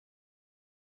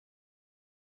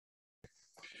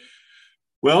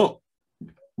Well,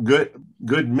 good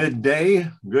midday,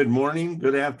 good morning,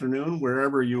 good afternoon,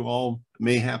 wherever you all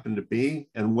may happen to be,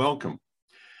 and welcome.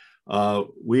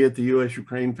 We at the U.S.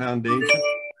 Ukraine Foundation,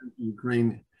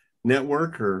 Ukraine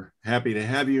Network, are happy to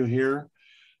have you here.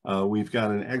 We've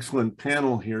got an excellent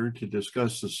panel here to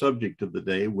discuss the subject of the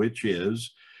day, which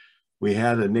is we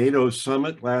had a NATO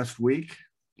summit last week,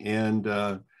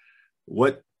 and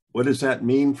what does that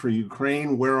mean for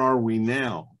Ukraine? Where are we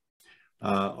now?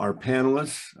 Our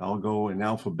panelists, I'll go in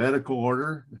alphabetical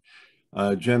order.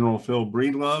 General Phil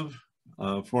Breedlove,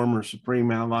 former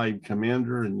Supreme Allied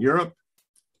Commander in Europe,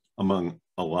 among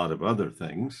a lot of other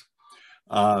things.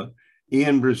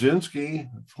 Ian Brzezinski,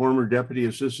 former Deputy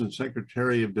Assistant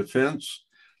Secretary of Defense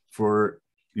for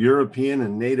European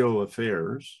and NATO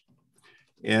Affairs.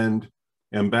 And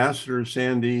Ambassador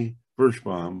Sandy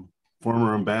Vershbow,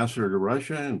 former ambassador to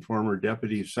Russia and former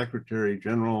Deputy Secretary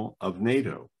General of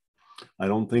NATO. I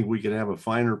don't think we could have a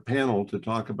finer panel to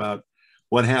talk about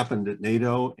what happened at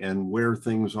NATO and where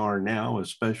things are now,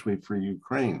 especially for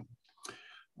Ukraine.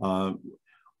 I'm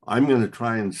going to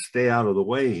try and stay out of the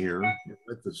way here and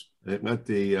let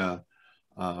the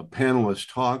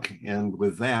panelists talk. And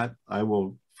with that, I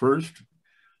will first,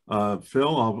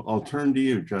 Phil, I'll turn to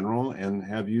you, General, and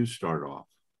have you start off.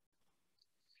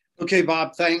 Okay,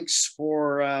 Bob, thanks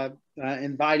for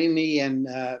inviting me. And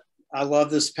I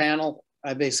love this panel.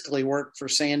 I basically worked for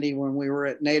Sandy when we were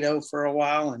at NATO for a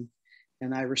while,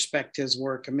 and I respect his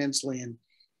work immensely. And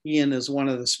Ian is one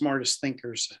of the smartest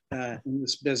thinkers in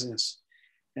this business.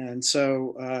 And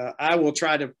so I will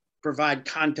try to provide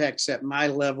context at my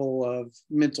level of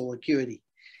mental acuity.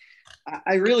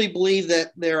 I really believe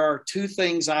that there are two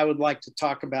things I would like to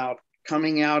talk about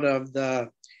coming out of the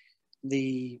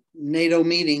NATO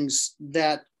meetings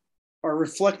that are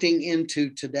reflecting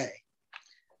into today.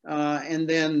 And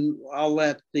then I'll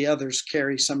let the others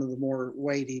carry some of the more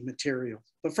weighty material.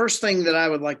 The first thing that I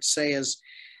would like to say is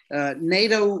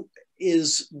NATO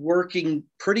is working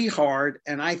pretty hard,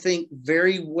 and I think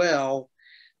very well,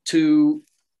 to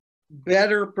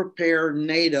better prepare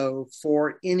NATO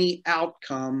for any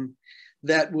outcome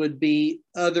that would be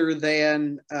other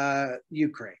than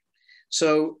Ukraine.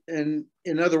 So in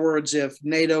other words, if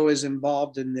NATO is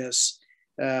involved in this,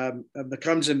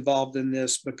 becomes involved in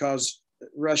this because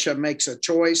Russia makes a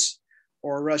choice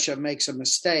or Russia makes a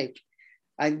mistake,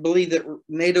 I believe that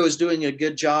NATO is doing a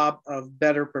good job of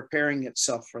better preparing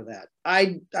itself for that.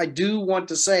 I do want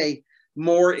to say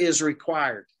more is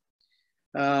required.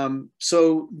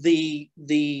 So the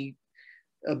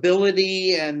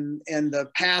ability and the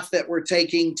path that we're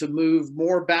taking to move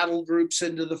more battle groups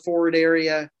into the forward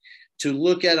area, to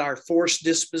look at our force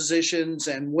dispositions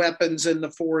and weapons in the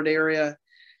forward area,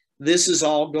 this is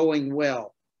all going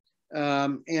well.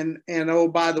 And oh,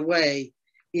 by the way,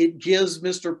 it gives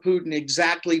Mr. Putin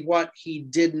exactly what he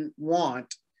didn't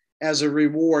want as a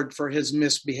reward for his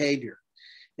misbehavior.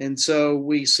 And so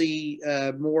we see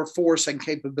more force and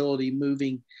capability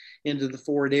moving into the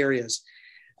forward areas.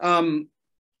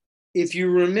 If you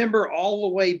remember all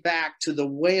the way back to the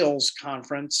Wales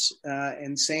conference,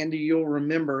 and Sandy, you'll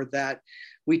remember that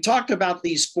we talked about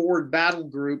these forward battle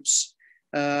groups.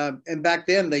 And back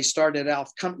then they started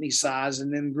out company size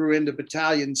and then grew into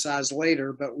battalion size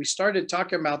later. But we started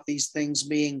talking about these things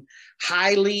being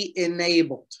highly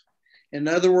enabled. In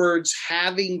other words,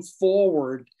 having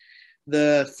forward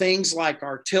the things like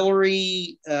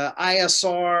artillery,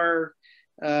 ISR,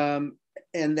 and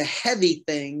the heavy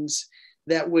things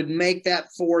that would make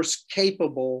that force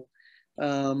capable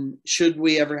should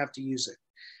we ever have to use it.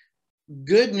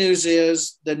 Good news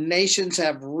is the nations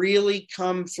have really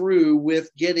come through with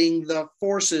getting the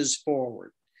forces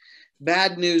forward.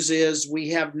 Bad news is we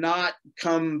have not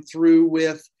come through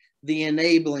with the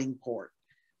enabling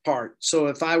part. So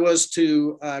if I was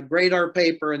to grade our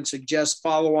paper and suggest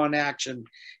follow-on action,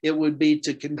 it would be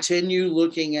to continue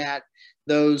looking at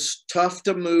those tough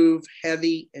to move,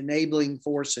 heavy enabling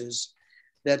forces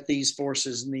that these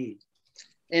forces need.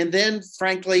 And then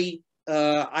frankly,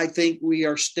 I think we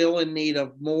are still in need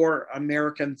of more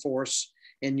American force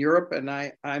in Europe, and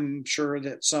I'm sure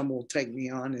that some will take me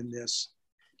on in this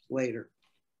later.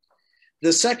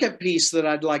 The second piece that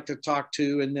I'd like to talk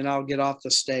to, and then I'll get off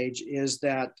the stage, is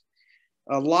that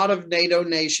a lot of NATO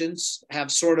nations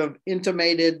have sort of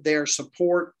intimated their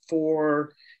support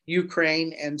for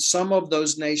Ukraine, and some of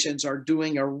those nations are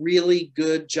doing a really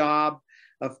good job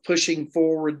of pushing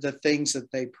forward the things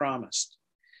that they promised.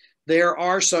 There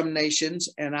are some nations,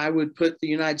 and I would put the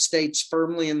United States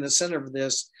firmly in the center of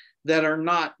this, that are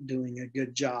not doing a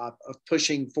good job of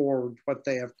pushing forward what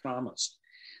they have promised.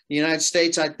 The United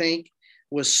States, I think,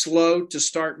 was slow to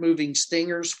start moving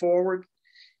Stingers forward.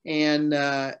 and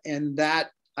that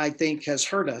I think has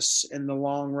hurt us in the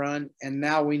long run. And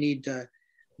now we need to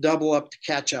double up to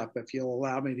catch up, if you'll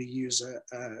allow me to use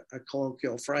a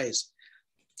colloquial phrase.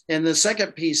 And the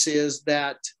second piece is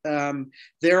that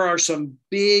there are some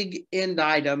big end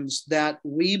items that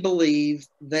we believe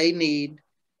they need,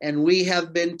 and we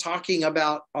have been talking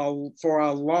about for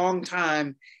a long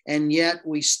time, and yet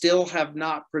we still have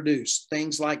not produced.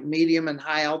 Things like medium and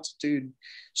high altitude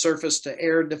surface to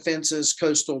air defenses,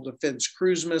 coastal defense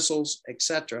cruise missiles,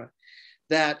 etc.,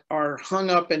 that are hung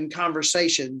up in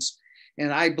conversations.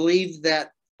 And I believe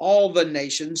that all the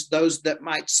nations, those that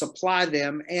might supply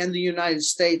them, and the United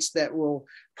States that will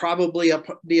probably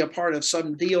be a part of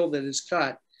some deal that is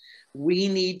cut, we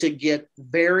need to get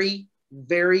very,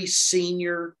 very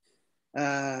senior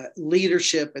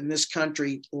leadership in this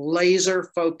country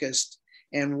laser focused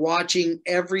and watching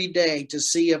every day to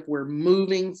see if we're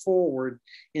moving forward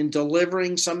in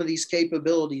delivering some of these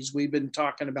capabilities we've been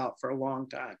talking about for a long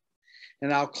time.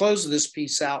 And I'll close this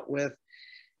piece out with,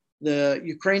 the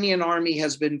Ukrainian army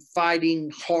has been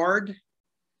fighting hard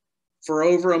for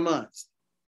over a month.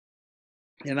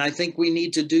 And I think we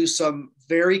need to do some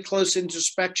very close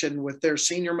introspection with their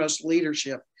senior-most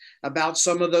leadership about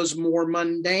some of those more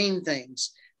mundane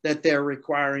things that they're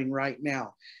requiring right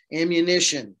now.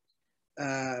 Ammunition,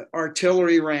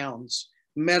 artillery rounds,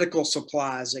 medical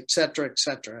supplies, et cetera, et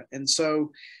cetera. And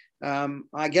so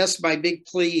I guess my big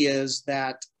plea is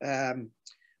that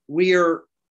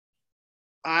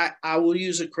I will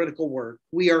use a critical word.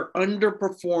 We are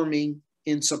underperforming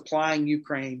in supplying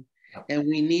Ukraine, and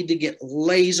we need to get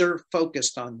laser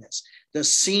focused on this. The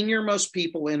senior-most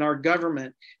people in our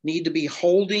government need to be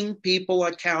holding people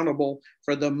accountable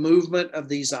for the movement of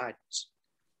these items.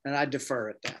 And I defer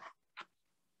at that.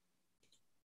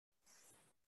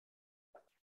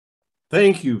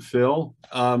 Thank you, Phil.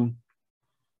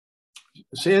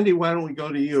 Sandy, why don't we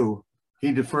go to you?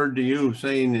 He deferred to you,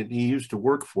 saying that he used to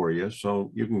work for you,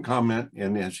 so you can comment.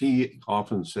 And as he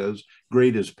often says,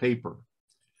 grade his paper.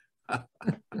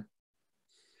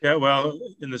 Yeah, well,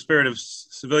 in the spirit of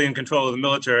civilian control of the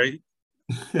military,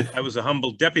 I was a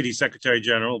humble deputy secretary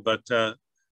general, but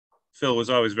Phil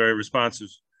was always very responsive.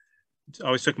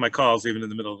 Always took my calls, even in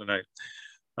the middle of the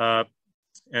night.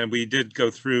 And we did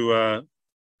go through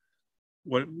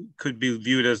what could be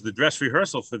viewed as the dress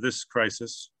rehearsal for this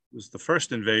crisis. It was the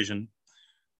first invasion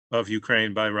of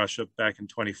Ukraine by Russia back in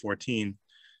 2014.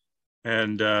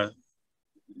 And it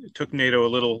took NATO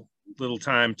a little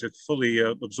time to fully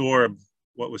absorb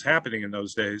what was happening in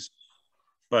those days,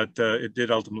 but it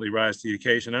did ultimately rise to the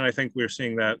occasion. And I think we're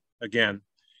seeing that again,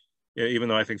 even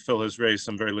though I think Phil has raised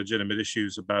some very legitimate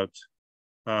issues about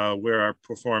where our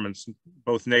performance,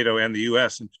 both NATO and the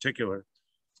US in particular,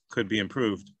 could be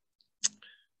improved.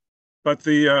 But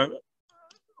the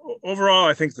overall,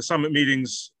 I think the summit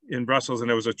meetings in Brussels, and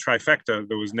there was a trifecta.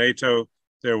 There was NATO,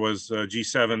 there was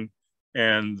G7,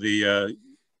 and the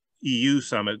EU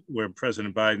summit where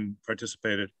President Biden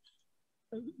participated.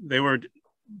 They were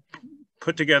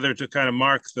put together to kind of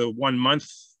mark the 1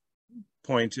 month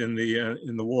point in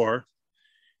the war,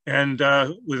 and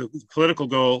with a political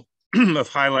goal of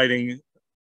highlighting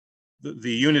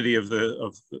the unity of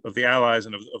the allies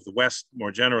and of the West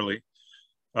more generally.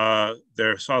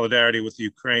 Their solidarity with the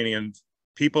Ukrainian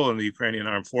people and the Ukrainian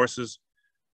armed forces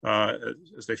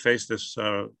as they face this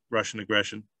Russian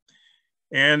aggression.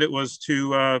 And it was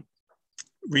to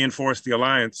reinforce the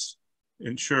alliance,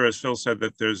 ensure, as Phil said,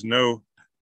 that there's no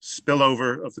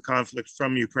spillover of the conflict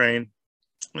from Ukraine,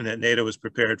 and that NATO is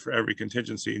prepared for every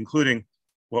contingency, including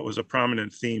what was a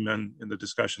prominent theme in the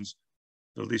discussions,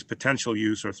 at least potential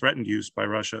use or threatened use by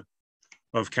Russia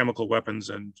of chemical weapons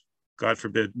and, God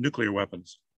forbid, nuclear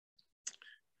weapons.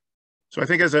 So I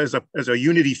think as a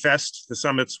unity fest, the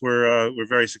summits were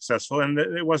very successful, and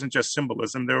it wasn't just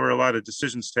symbolism. There were a lot of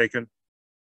decisions taken,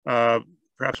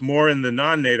 perhaps more in the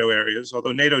non-NATO areas,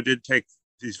 although NATO did take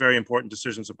these very important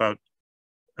decisions about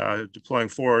deploying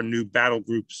 4 new battle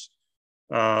groups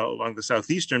along the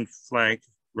southeastern flank,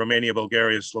 Romania,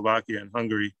 Bulgaria, Slovakia, and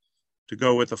Hungary, to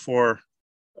go with the 4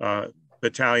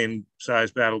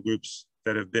 battalion-sized battle groups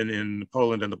that have been in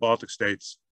Poland and the Baltic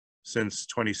states since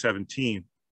 2017.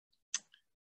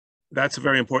 That's a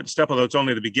very important step, although it's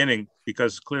only the beginning,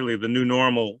 because clearly the new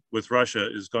normal with Russia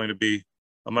is going to be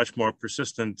a much more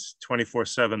persistent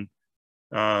 24/7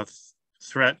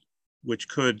 threat, which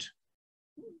could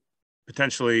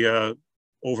potentially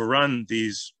overrun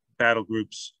these battle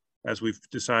groups as we've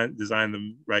designed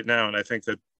them right now. And I think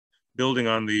that building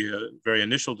on the very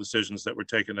initial decisions that were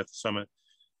taken at the summit,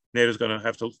 NATO is going to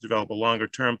have to develop a longer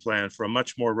term plan for a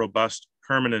much more robust,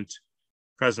 permanent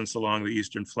presence along the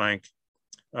eastern flank,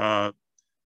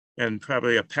 and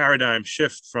probably a paradigm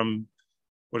shift from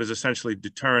what is essentially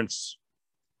deterrence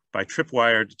by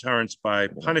tripwire, deterrence by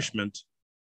punishment,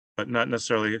 but not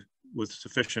necessarily with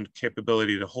sufficient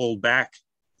capability to hold back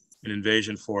an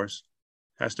invasion force,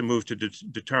 has to move to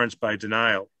deterrence by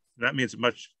denial. And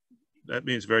that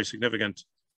means very significant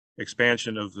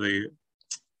expansion of the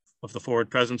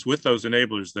forward presence with those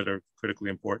enablers that are critically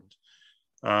important.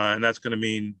 And that's going to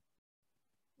mean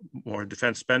more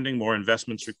defense spending, more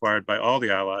investments required by all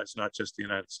the allies, not just the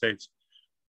United States.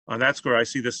 On that score, I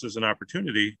see this as an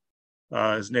opportunity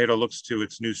as NATO looks to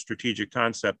its new strategic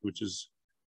concept, which is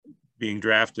being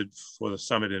drafted for the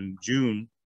summit in June,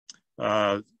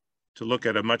 to look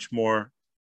at a much more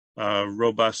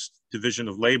robust division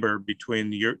of labor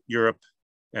between Europe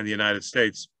and the United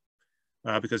States,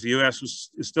 because the US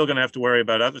is still going to have to worry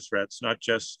about other threats, not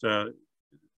just the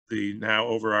now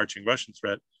overarching Russian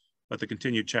threat, but the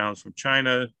continued challenge from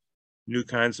China, new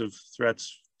kinds of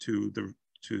threats to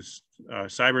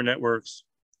cyber networks,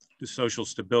 to social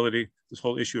stability. This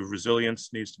whole issue of resilience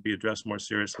needs to be addressed more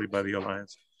seriously by the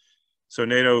alliance. So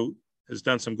NATO has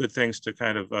done some good things to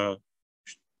kind of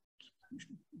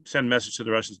send a message to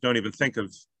the Russians, don't even think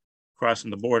of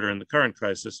crossing the border in the current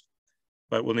crisis,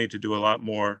 but we'll need to do a lot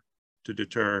more to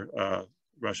deter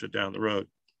Russia down the road.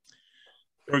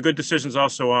 There were good decisions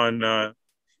also on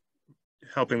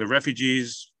helping the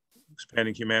refugees,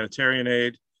 expanding humanitarian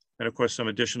aid, and of course some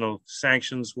additional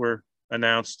sanctions were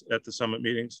announced at the summit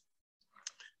meetings.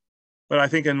 But I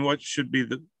think in what should be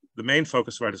the main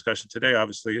focus of our discussion today,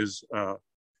 obviously, is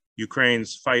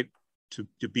Ukraine's fight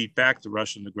to beat back the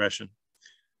Russian aggression.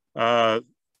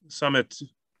 Summit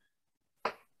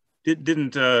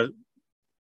didn't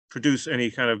produce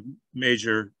any kind of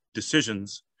major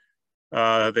decisions.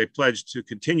 They pledged to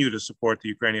continue to support the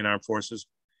Ukrainian armed forces.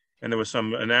 And there were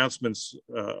some announcements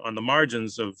on the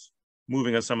margins of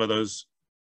moving on some of those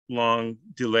long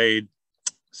delayed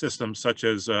systems, such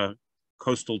as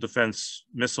coastal defense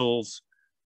missiles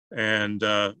and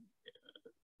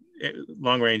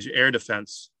long-range air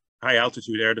defense,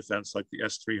 high-altitude air defense like the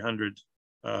S-300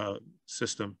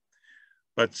 system.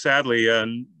 But sadly,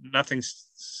 nothing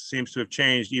seems to have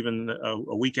changed even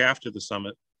a week after the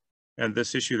summit. And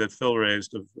this issue that Phil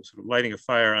raised of sort of lighting a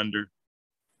fire under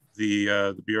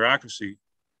the bureaucracy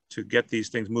to get these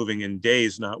things moving in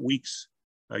days, not weeks.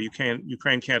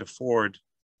 Ukraine can't afford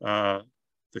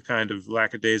the kind of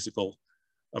lackadaisical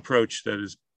approach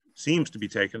that seems to be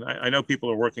taken. I know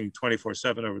people are working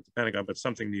 24/7 over at the Pentagon, but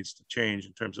something needs to change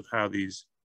in terms of how these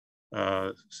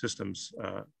systems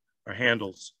are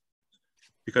handled,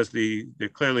 because there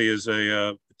clearly is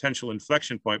a potential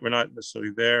inflection point. We're not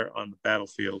necessarily there on the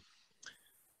battlefield,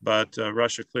 but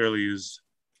Russia clearly is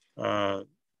at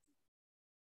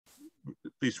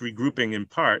least regrouping in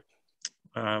part,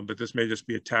 but this may just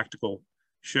be a tactical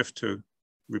shift to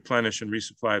replenish and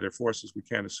resupply their forces. We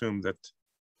can't assume that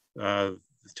the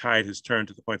tide has turned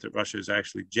to the point that Russia is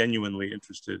actually genuinely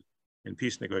interested in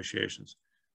peace negotiations.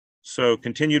 So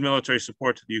continued military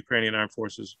support to the Ukrainian armed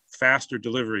forces, faster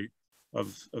delivery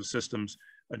of systems,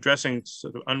 addressing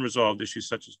sort of unresolved issues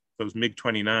such as those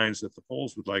MiG-29s that the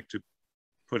Poles would like to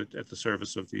put it at the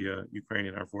service of the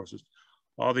Ukrainian armed forces.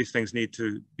 All these things need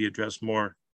to be addressed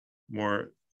more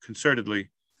concertedly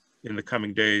in the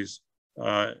coming days,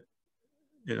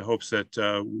 in hopes that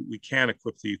we can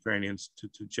equip the Ukrainians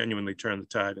to genuinely turn the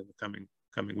tide in the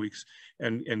coming weeks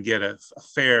and get a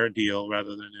fair deal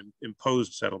rather than an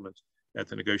imposed settlement at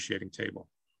the negotiating table.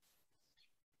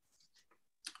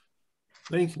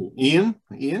 Thank you.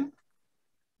 Ian?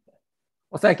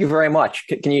 Well, thank you very much.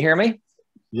 Can you hear me?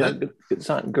 Yeah. Good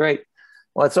sound. Great.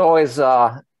 Well, it's always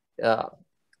a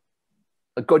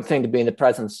good thing to be in the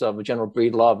presence of General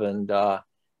Breedlove and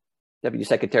Deputy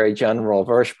Secretary General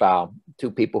Vershbow,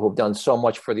 two people who've done so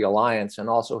much for the alliance and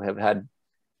also have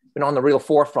been on the real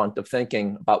forefront of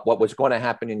thinking about what was going to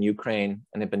happen in Ukraine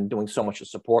and have been doing so much to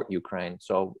support Ukraine.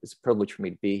 So it's a privilege for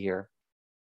me to be here.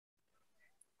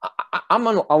 I'm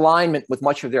in alignment with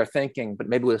much of their thinking, but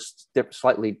maybe with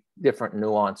slightly different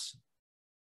nuance.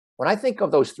 When I think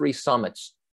of those three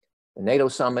summits, the NATO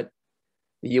summit,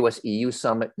 the US-EU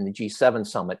summit, and the G7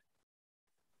 summit,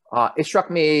 it struck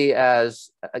me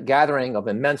as a gathering of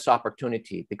immense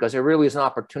opportunity, because there really is an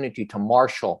opportunity to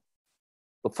marshal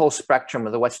the full spectrum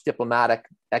of the West's diplomatic,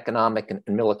 economic, and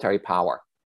military power.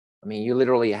 I mean, you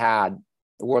literally had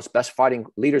the world's best fighting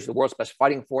leaders, the world's best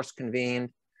fighting force convened,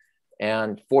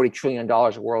 and $40 trillion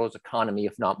of the world's economy,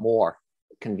 if not more,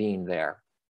 convened there.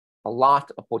 A lot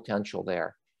of potential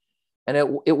there. And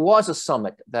it was a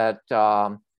summit that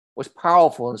was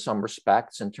powerful in some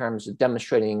respects in terms of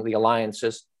demonstrating the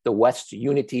alliances, the West's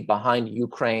unity behind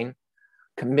Ukraine,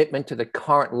 commitment to the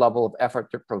current level of effort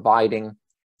they're providing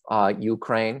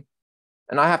Ukraine.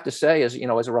 And I have to say, as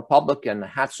a Republican,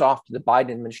 hats off to the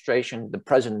Biden administration, the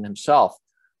president himself,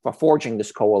 for forging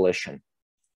this coalition.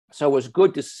 So it was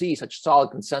good to see such solid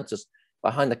consensus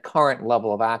behind the current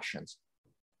level of actions.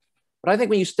 But I think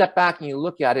when you step back and you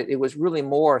look at it, it was really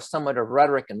more a summit of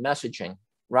rhetoric and messaging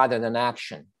rather than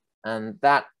action. And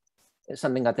that is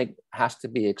something I think has to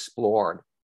be explored.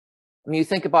 I mean, you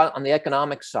think about it on the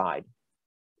economic side.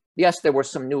 Yes, there were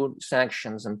some new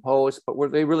sanctions imposed, but were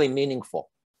they really meaningful?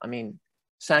 I mean,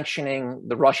 sanctioning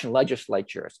the Russian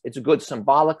legislatures, it's good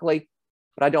symbolically,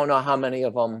 but I don't know how many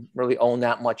of them really own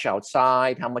that much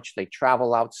outside, how much they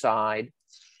travel outside.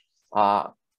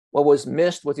 What was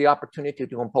missed was the opportunity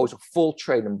to impose a full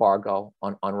trade embargo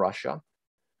on Russia.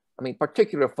 I mean,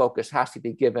 particular focus has to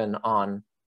be given on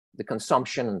the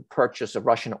consumption and purchase of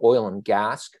Russian oil and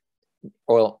gas. I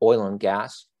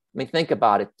mean, think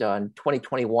about it. In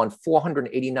 2021,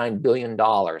 $489 billion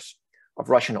of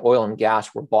Russian oil and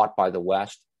gas were bought by the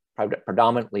West,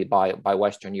 predominantly by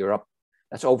Western Europe.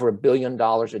 That's over $1 billion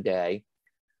a day.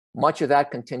 Much of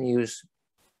that continues.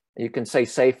 You can say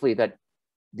safely that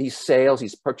these sales,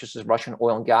 these purchases of Russian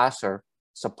oil and gas are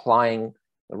supplying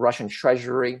the Russian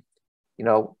treasury,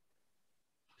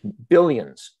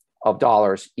 billions of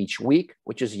dollars each week,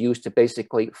 which is used to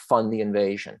basically fund the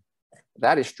invasion.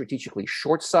 That is strategically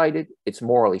short-sighted, it's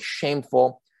morally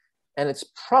shameful, and it's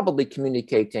probably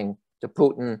communicating to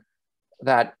Putin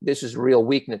that this is real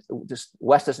weakness. The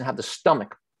West doesn't have the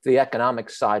stomach for the economic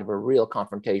side of a real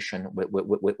confrontation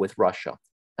with Russia.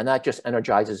 And that just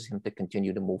energizes him to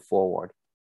continue to move forward.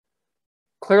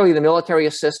 Clearly, the military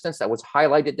assistance that was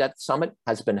highlighted at that summit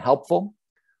has been helpful.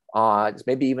 It's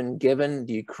maybe even given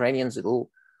the Ukrainians a little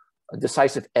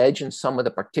decisive edge in some of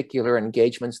the particular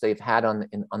engagements they've had on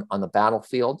the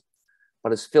battlefield.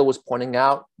 But as Phil was pointing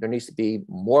out, there needs to be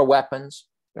more weapons,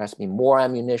 there has to be more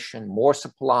ammunition, more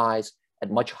supplies at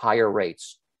much higher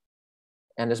rates.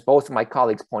 And as both of my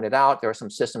colleagues pointed out, there are some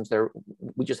systems there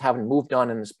we just haven't moved on,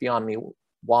 and it's beyond me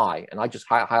why. And I just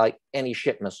highlight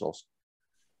anti-ship missiles.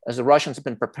 As the Russians have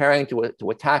been preparing to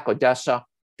attack Odessa,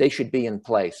 they should be in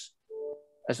place.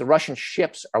 As the Russian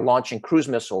ships are launching cruise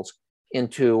missiles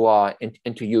into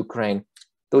Ukraine,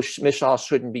 those missiles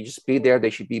shouldn't just be there, they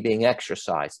should be being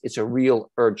exercised. It's a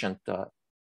real urgent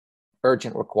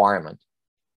requirement.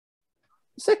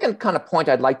 The second kind of point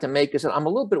I'd like to make is that I'm a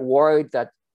little bit worried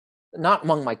that, not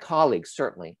among my colleagues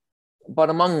certainly, but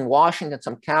among Washington,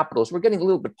 some capitals, we're getting a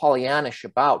little bit Pollyannish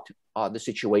about the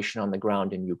situation on the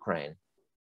ground in Ukraine.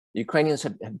 The Ukrainians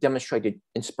have demonstrated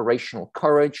inspirational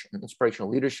courage and inspirational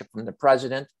leadership from the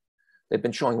president. They've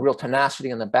been showing real tenacity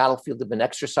on the battlefield. They've been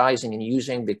exercising and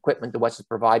using the equipment the West has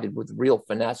provided with real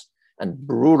finesse and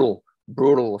brutal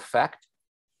effect.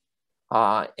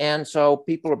 And so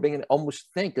people are beginning to almost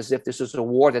think as if this is a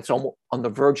war that's almost on the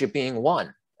verge of being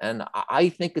won. And I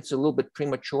think it's a little bit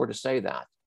premature to say that.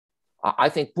 I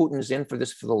think Putin is in for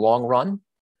this for the long run.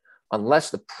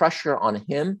 Unless the pressure on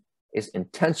him is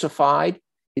intensified,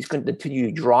 he's going to continue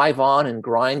to drive on and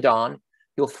grind on.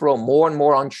 He'll throw more and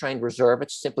more untrained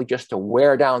reservists simply just to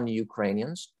wear down the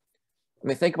Ukrainians. I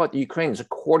mean, think about the Ukrainians. A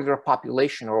quarter of their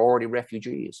population are already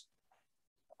refugees.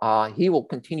 He will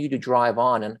continue to drive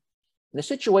on. And in a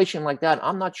situation like that,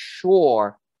 I'm not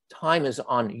sure time is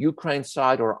on Ukraine's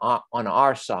side or on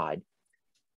our side.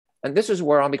 And this is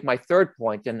where I'll make my third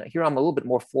point. And here I'm a little bit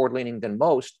more forward-leaning than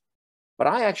most. But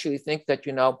I actually think that,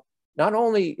 not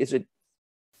only is it,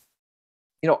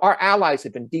 our allies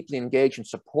have been deeply engaged in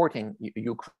supporting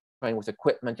Ukraine with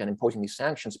equipment and imposing these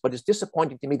sanctions, but it's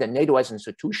disappointing to me that NATO as an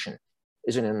institution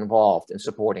isn't involved in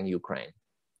supporting Ukraine.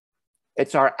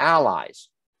 It's our allies,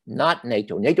 not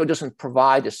NATO. NATO doesn't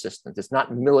provide assistance. It's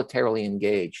not militarily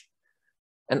engaged.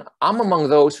 And I'm among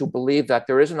those who believe that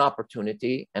there is an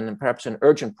opportunity and perhaps an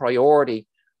urgent priority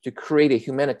to create a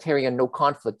humanitarian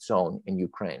no-conflict zone in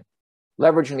Ukraine,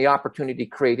 leveraging the opportunity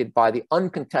created by the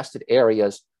uncontested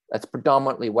areas that's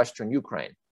predominantly Western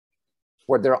Ukraine,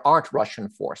 where there aren't Russian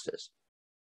forces.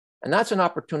 And that's an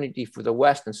opportunity for the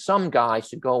West and some guys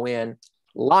to go in,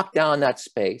 lock down that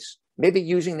space, maybe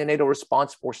using the NATO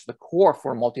response force, the core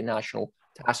for a multinational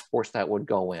task force that would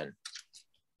go in.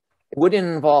 It wouldn't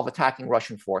involve attacking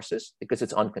Russian forces because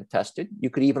it's uncontested. You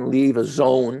could even leave a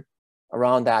zone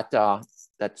around that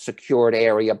secured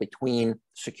area, between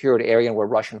secured area and where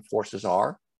Russian forces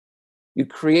are. You'd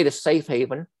create a safe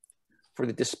haven for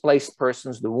the displaced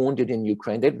persons, the wounded in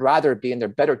Ukraine. They'd rather be, and they're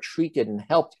better treated and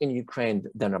helped in Ukraine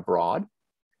than abroad.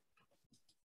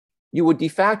 You would de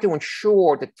facto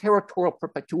ensure the territorial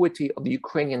perpetuity of the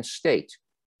Ukrainian state,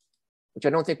 which I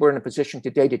don't think we're in a position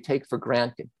today to take for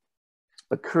granted.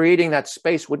 but creating that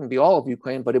space wouldn't be all of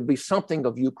Ukraine, but it'd be something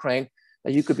of Ukraine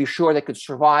that you could be sure they could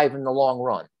survive in the long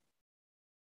run.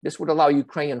 This would allow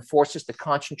Ukrainian forces to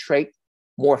concentrate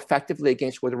more effectively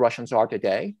against where the Russians are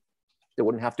today. They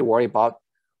wouldn't have to worry about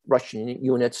Russian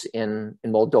units in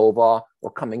Moldova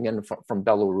or coming in from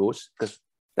Belarus, because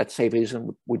that safe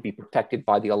haven would be protected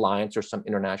by the alliance or some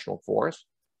international force.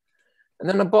 And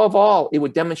then above all, it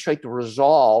would demonstrate the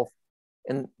resolve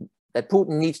and that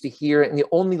Putin needs to hear in the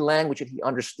only language that he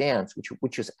understands,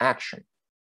 which is action.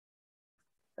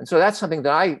 And so that's something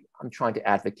that I'm trying to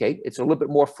advocate. It's a little bit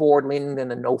more forward-leaning than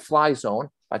the no-fly zone.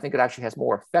 I think it actually has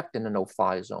more effect in the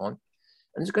no-fly zone.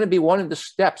 And it's going to be one of the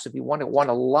steps if you want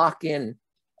to lock in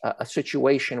a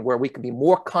situation where we can be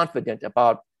more confident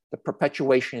about the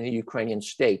perpetuation of the Ukrainian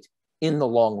state in the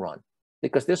long run,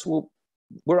 because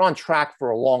we're on track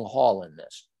for a long haul in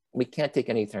this. We can't take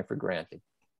anything for granted.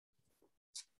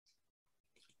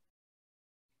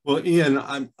 Well, Ian,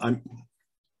 I'm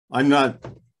not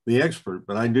the expert,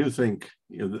 but I do think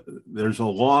there's a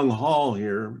long haul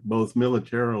here, both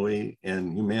militarily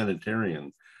and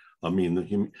humanitarian. I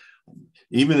mean,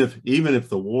 even if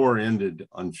the war ended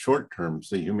on short terms,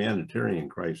 the humanitarian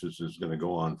crisis is going to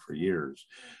go on for years.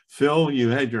 Phil, you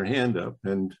had your hand up,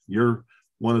 and you're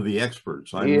one of the experts.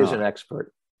 He is an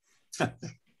expert.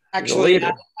 Actually,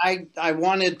 I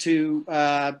wanted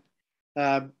to.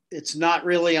 It's not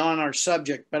really on our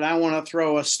subject, but I want to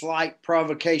throw a slight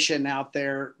provocation out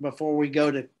there before we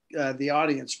go to the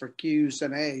audience for Q's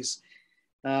and A's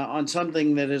on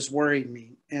something that has worried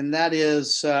me, and that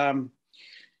is.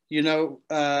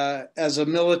 As a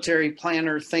military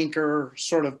planner, thinker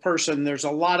sort of person, there's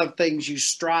a lot of things you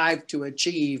strive to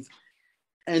achieve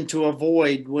and to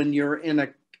avoid when you're in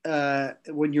a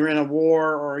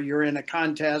war or you're in a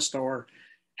contest or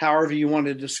however you want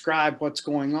to describe what's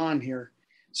going on here.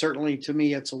 Certainly to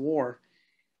me, it's a war.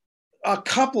 A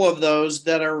couple of those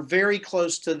that are very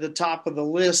close to the top of the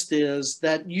list is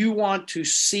that you want to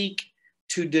seek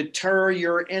to deter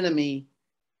your enemy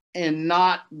and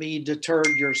not be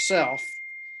deterred yourself.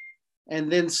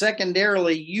 And then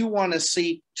secondarily, you want to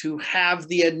seek to have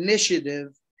the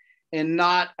initiative and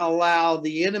not allow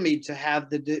the enemy to have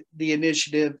the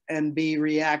initiative and be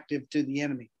reactive to the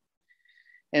enemy.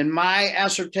 And my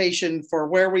assertion for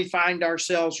where we find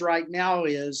ourselves right now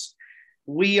is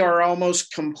we are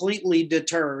almost completely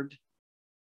deterred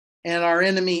and our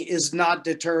enemy is not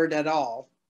deterred at all.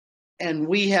 And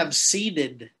we have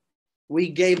ceded. We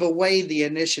gave away the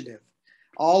initiative.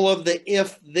 All of the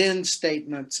if-then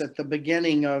statements at the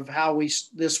beginning of how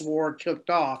this war kicked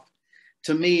off,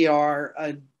 to me, are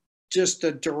just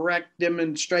a direct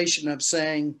demonstration of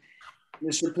saying,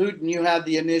 Mr. Putin, you have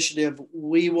the initiative.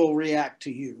 We will react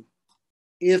to you.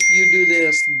 If you do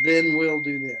this, then we'll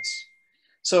do this.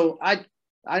 So I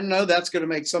know that's going to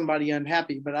make somebody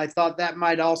unhappy, but I thought that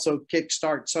might also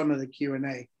kickstart some of the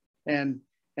Q&A, and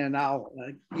I'll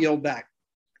yield back.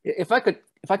 If I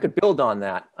could build on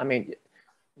that, I mean,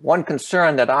 one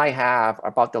concern that I have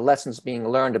about the lessons being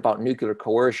learned about nuclear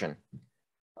coercion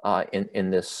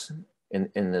in this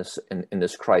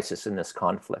crisis, in this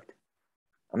conflict.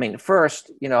 I mean,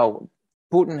 first,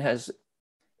 Putin has,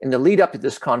 in the lead up to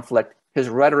this conflict, his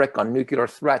rhetoric on nuclear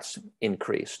threats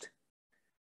increased.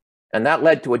 And that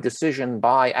led to a decision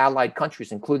by allied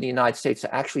countries, including the United States,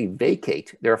 to actually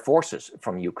vacate their forces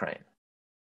from Ukraine.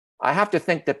 I have to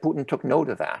think that Putin took note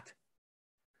of that.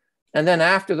 And then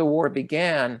after the war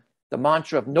began, the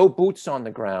mantra of no boots on the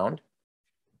ground,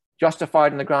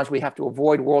 justified on the grounds we have to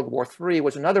avoid World War III,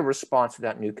 was another response to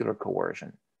that nuclear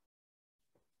coercion.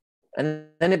 And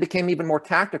then it became even more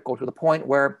tactical to the point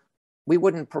where we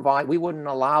wouldn't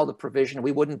allow the provision,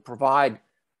 we wouldn't provide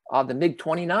the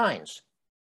MiG-29s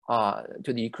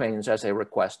to the Ukrainians as they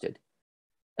requested.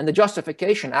 And the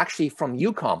justification actually from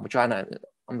EUCOM, which I'm a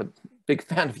big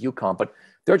fan of EUCOM, but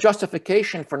their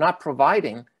justification for not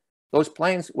providing those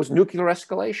planes was nuclear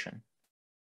escalation.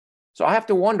 So I have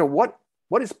to wonder, what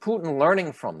is Putin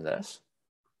learning from this?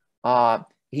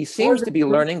 He seems to be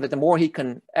learning that the more he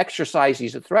can exercise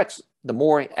these threats, the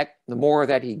more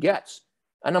that he gets.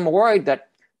 And I'm worried that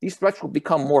these threats will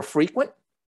become more frequent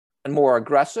and more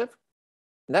aggressive,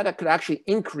 and that it could actually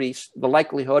increase the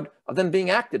likelihood of them being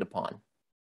acted upon.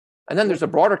 And then there's a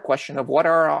broader question of what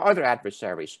are our other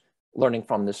adversaries learning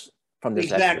from this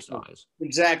exercise.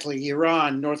 Exactly.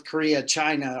 Iran, North Korea,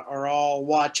 China are all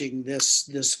watching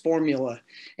this formula.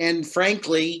 And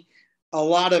frankly, a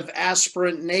lot of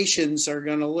aspirant nations are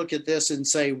going to look at this and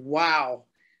say, wow,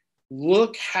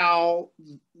 look how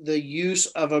the use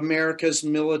of America's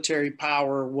military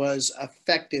power was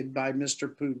affected by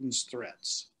Mr. Putin's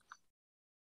threats.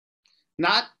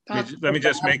 Let me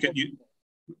just make it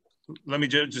let me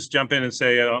just jump in and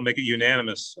say, I'll make it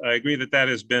unanimous. I agree that that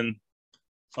has been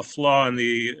a flaw in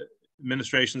the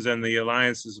administration's and the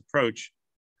alliance's approach.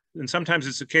 And sometimes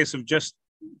it's a case of just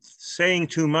saying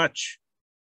too much,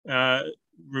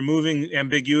 removing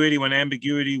ambiguity when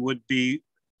ambiguity would be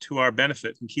to our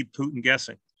benefit and keep Putin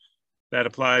guessing. That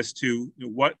applies to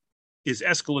what is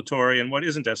escalatory and what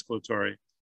isn't escalatory.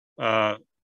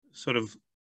 Sort of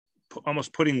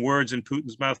almost putting words in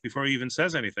Putin's mouth before he even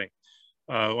says anything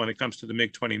when it comes to the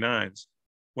MiG-29s.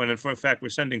 When in fact, we're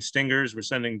sending Stingers, we're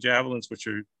sending Javelins, which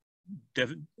are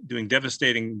doing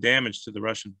devastating damage to the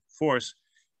Russian force,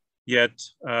 yet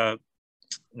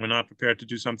we're not prepared to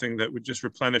do something that would just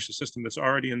replenish a system that's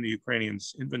already in the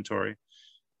Ukrainians' inventory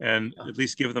and at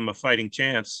least give them a fighting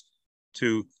chance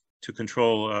to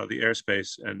control the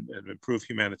airspace and improve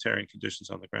humanitarian conditions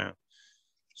on the ground.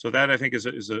 So that, I think, is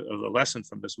a lesson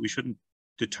from this. We shouldn't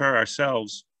deter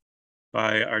ourselves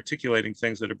by articulating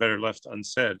things that are better left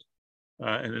unsaid.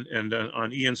 And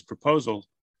on Ian's proposal,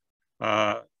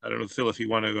 I don't know, Phil, if you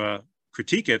want to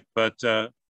critique it, but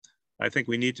I think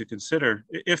we need to consider,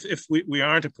 if we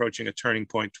aren't approaching a turning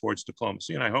point towards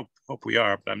diplomacy, and I hope we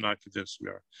are, but I'm not convinced we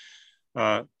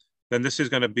are, then this is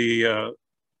going to be a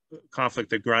conflict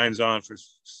that grinds on for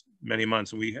many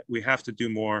months, and we have to do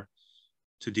more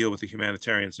to deal with the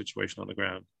humanitarian situation on the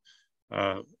ground.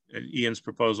 And Ian's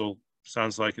proposal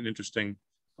sounds like an interesting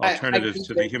alternative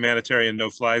to the humanitarian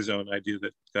no-fly zone idea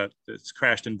that's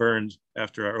crashed and burned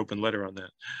after our open letter on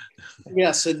that.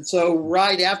 Yes, and so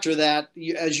right after that,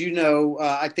 as you know,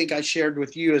 I think I shared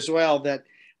with you as well that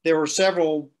there were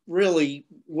several really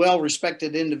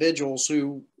well-respected individuals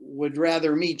who would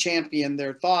rather me champion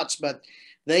their thoughts, but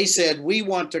they said, we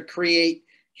want to create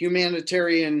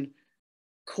humanitarian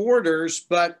corridors,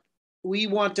 but we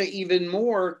want to even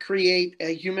more create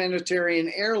a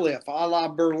humanitarian airlift a la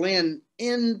Berlin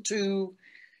into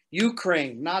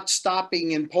Ukraine, not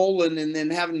stopping in Poland and then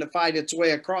having to fight its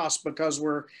way across because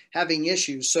we're having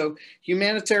issues. So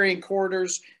humanitarian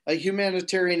corridors, a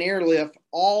humanitarian airlift,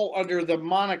 all under the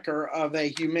moniker of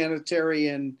a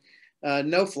humanitarian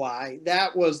no-fly.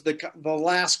 That was the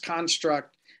last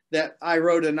construct that I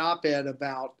wrote an op-ed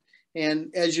about.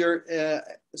 And as you're,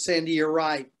 Sandy, you're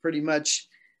right, pretty much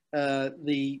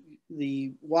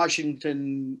the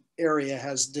Washington area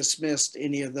has dismissed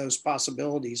any of those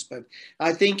possibilities. But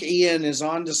I think Ian is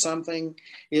onto something.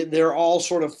 They're all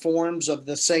sort of forms of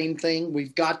the same thing.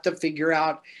 We've got to figure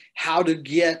out how to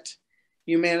get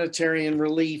humanitarian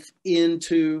relief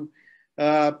into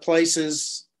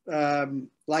places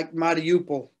like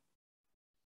Mariupol,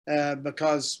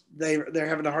 because they're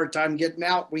having a hard time getting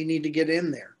out. We need to get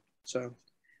in there. So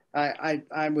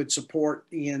I would support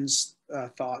Ian's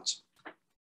thoughts.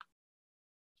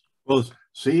 Well,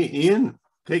 see, Ian,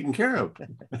 taken care of.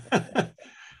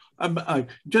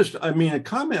 I mean, a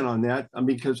comment on that,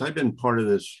 because I've been part of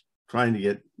this trying to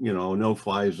get,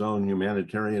 no-fly zone,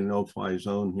 humanitarian no-fly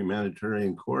zone,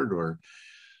 humanitarian corridor.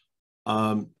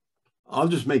 I'll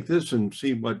just make this and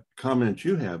see what comments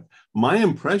you have. My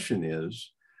impression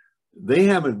is they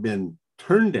haven't been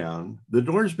turned down. The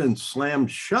door's been slammed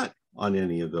shut on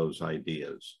any of those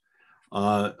ideas.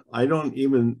 I don't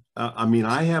even,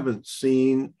 I haven't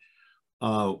seen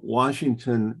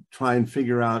Washington try and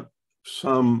figure out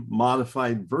some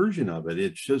modified version of it.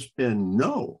 It's just been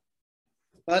no.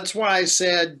 That's why I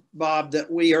said, Bob, that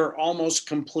we are almost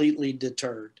completely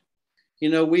deterred.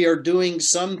 We are doing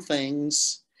some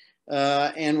things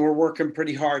and we're working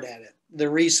pretty hard at it. The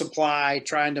resupply,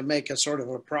 trying to make a sort of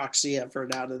a proxy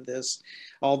effort out of this,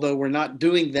 although we're not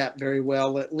doing that very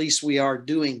well, at least we are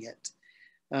doing it.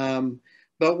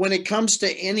 But when it comes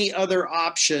to any other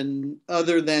option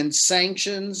other than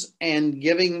sanctions and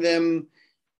giving them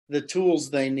the tools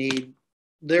they need,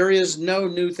 there is no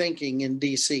new thinking in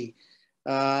DC.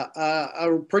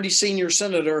 A pretty senior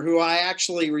senator who I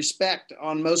actually respect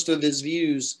on most of his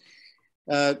views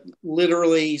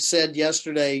literally said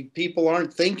yesterday, people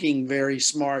aren't thinking very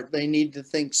smart. They need to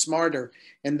think smarter.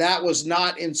 And that was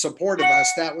not in support of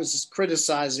us. That was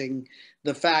criticizing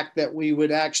the fact that we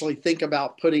would actually think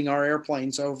about putting our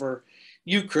airplanes over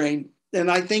Ukraine.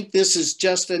 And I think this is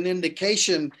just an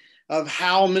indication of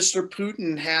how Mr.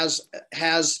 Putin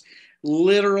has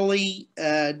literally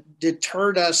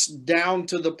deterred us down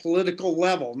to the political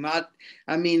level.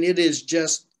 It is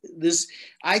just this.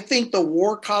 I think the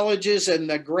war colleges and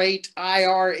the great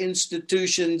IR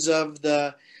institutions of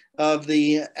the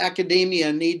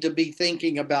academia need to be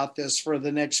thinking about this for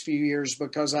the next few years,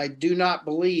 because I do not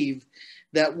believe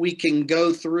that we can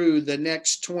go through the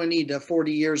next 20 to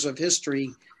 40 years of history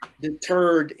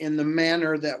deterred in the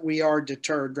manner that we are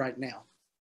deterred right now.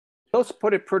 Phil's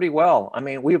put it pretty well. I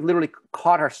mean, we've literally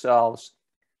caught ourselves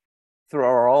through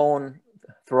our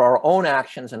own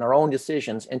actions and our own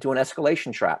decisions into an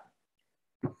escalation trap.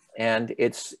 And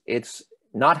it's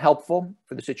not helpful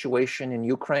for the situation in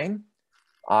Ukraine.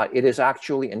 It is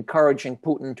actually encouraging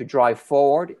Putin to drive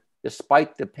forward,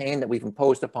 despite the pain that we've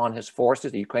imposed upon his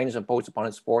forces, the Ukrainians imposed upon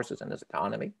his forces and his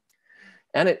economy.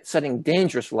 And it's setting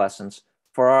dangerous lessons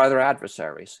for our other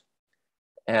adversaries.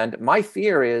 And my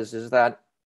fear is that,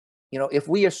 you know, if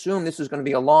we assume this is going to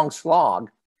be a long slog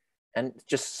and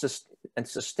just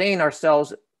sustain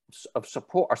ourselves of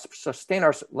support, or sustain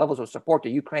our levels of support to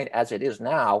Ukraine as it is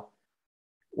now,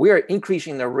 we are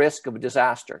increasing the risk of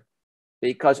disaster,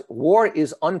 because war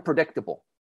is unpredictable.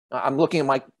 I'm looking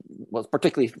at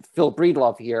particularly Phil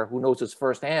Breedlove here, who knows this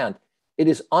firsthand. It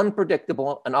is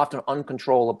unpredictable and often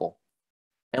uncontrollable.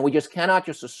 And we just cannot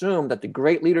just assume that the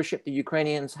great leadership the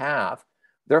Ukrainians have,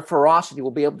 their ferocity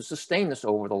will be able to sustain this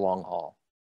over the long haul.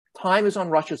 Time is on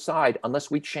Russia's side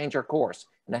unless we change our course.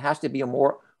 And it has to be a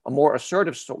more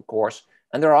assertive course.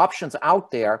 And there are options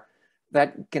out there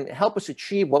that can help us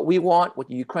achieve what we want, what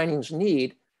the Ukrainians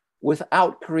need,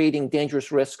 without creating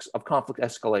dangerous risks of conflict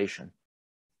escalation.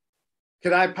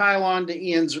 Could I pile on to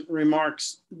Ian's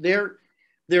remarks? There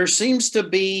seems to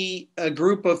be a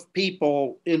group of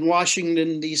people in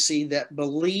Washington, D.C. that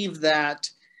believe that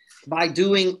by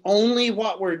doing only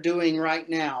what we're doing right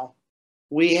now,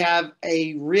 we have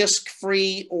a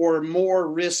risk-free or more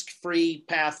risk-free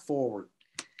path forward.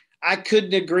 I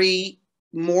couldn't agree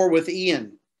more with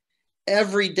Ian.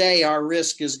 Every day our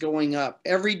risk is going up.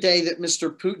 Every day that Mr.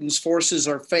 Putin's forces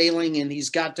are failing and he's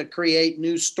got to create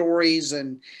new stories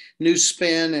and new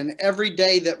spin, and every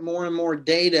day that more and more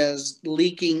data is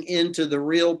leaking into the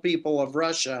real people of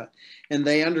Russia and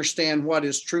they understand what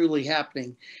is truly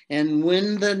happening. And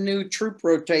when the new troop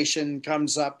rotation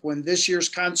comes up, when this year's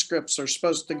conscripts are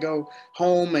supposed to go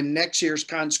home and next year's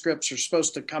conscripts are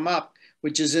supposed to come up,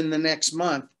 which is in the next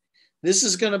month, this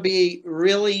is going to be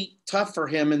really tough for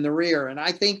him in the rear. And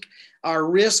I think our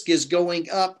risk is going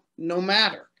up no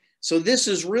matter. So this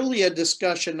is really a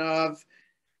discussion of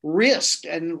risk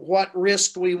and what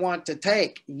risk we want to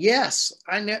take. Yes,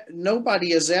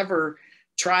 nobody has ever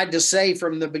tried to say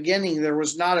from the beginning there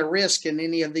was not a risk in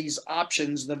any of these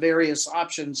options, the various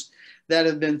options that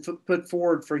have been put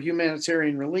forward for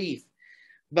humanitarian relief.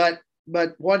 But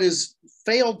what has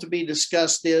failed to be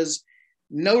discussed is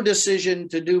no decision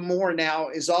to do more now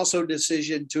is also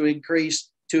decision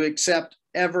to accept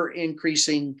ever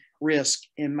increasing risk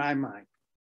in my mind.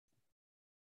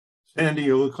 Sandy,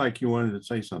 you look like you wanted to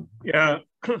say something. Yeah,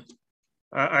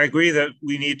 I agree that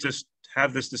we need to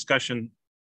have this discussion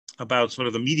about sort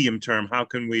of the medium term. How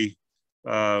can we,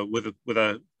 with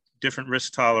a different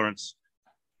risk tolerance,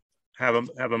 have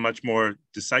a much more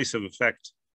decisive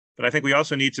effect? But I think we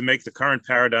also need to make the current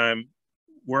paradigm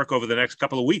work over the next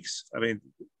couple of weeks. I mean,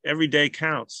 every day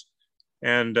counts,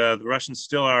 and the Russians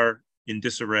still are in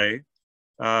disarray.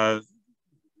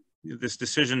 This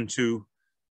decision to,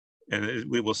 and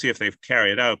we will see if they've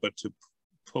carried it out, but to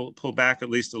pull back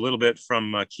at least a little bit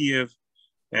from Kiev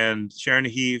and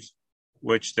Chernihiv,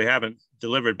 which they haven't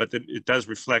delivered, but it does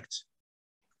reflect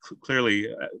clearly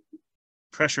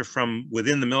pressure from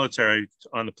within the military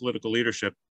on the political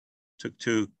leadership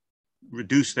to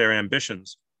reduce their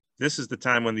ambitions. This is the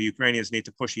time when the Ukrainians need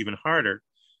to push even harder,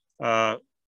 try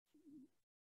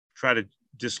to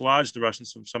dislodge the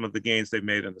Russians from some of the gains they've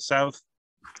made in the south,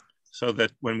 so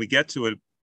that when we get to a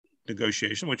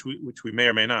negotiation, which we may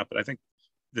or may not, but I think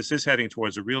this is heading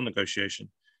towards a real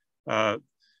negotiation,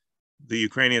 the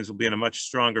Ukrainians will be in a much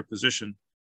stronger position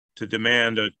to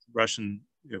demand a Russian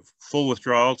full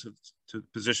withdrawal to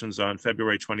positions on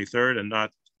February 23rd and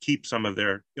not keep some of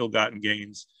their ill-gotten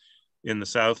gains in the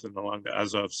south and along the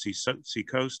Azov Sea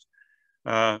coast,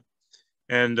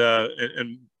 and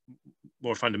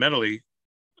more fundamentally,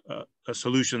 a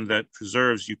solution that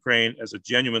preserves Ukraine as a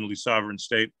genuinely sovereign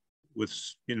state with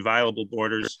inviolable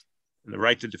borders and the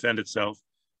right to defend itself,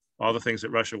 all the things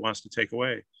that Russia wants to take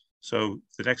away. So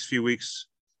the next few weeks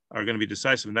are going to be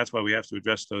decisive, and that's why we have to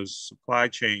address those supply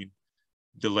chain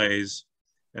delays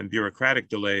and bureaucratic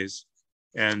delays,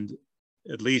 and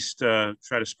at least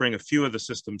try to spring a few of the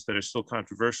systems that are still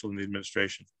controversial in the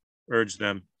administration, urge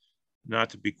them not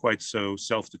to be quite so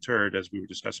self-deterred as we were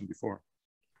discussing before.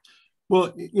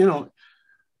 Well, you know,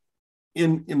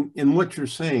 in what you're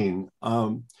saying,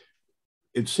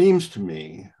 it seems to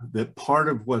me that part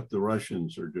of what the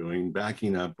Russians are doing,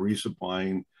 backing up,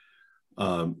 resupplying,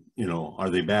 you know, are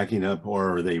they backing up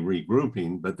or are they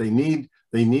regrouping? But they need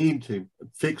to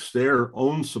fix their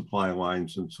own supply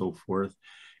lines and so forth.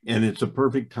 And it's a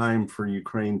perfect time for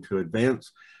Ukraine to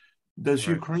advance Does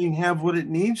Ukraine have what it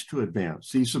needs to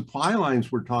advance? These supply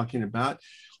lines we're talking about,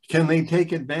 can they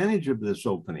take advantage of this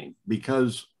opening?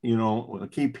 Because, you know, I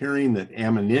keep hearing that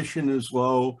ammunition is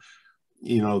low.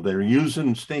 You know, they're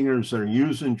using Stingers, they're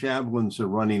using Javelins, they're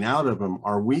running out of them.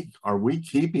 Are we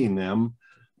keeping them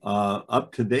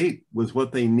up to date with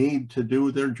what they need to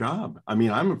do their job? I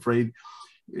mean, I'm afraid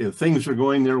if things are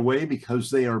going their way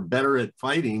because they are better at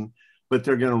fighting, but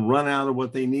they're going to run out of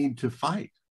what they need to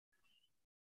fight.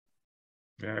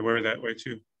 Yeah, I worry that way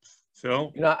too.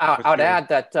 Phil? You know, I would add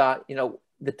that, you know,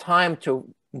 the time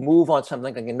to move on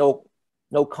something like a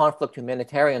no conflict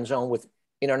humanitarian zone with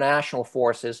international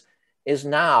forces is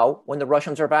now, when the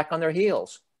Russians are back on their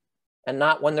heels, and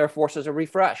not when their forces are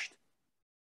refreshed.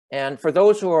 And for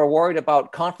those who are worried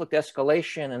about conflict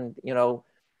escalation and, you know,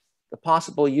 the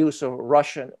possible use of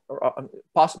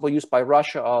possible use by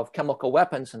Russia of chemical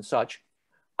weapons and such,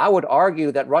 I would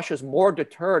argue that Russia is more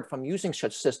deterred from using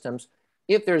such systems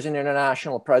if there's an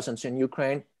international presence in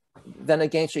Ukraine than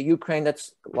against a Ukraine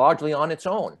that's largely on its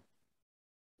own.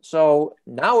 So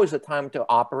now is the time to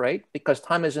operate, because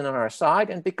time isn't on our side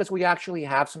and because we actually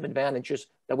have some advantages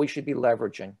that we should be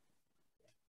leveraging.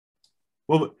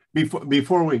 Well,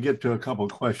 before we get to a couple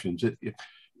of questions,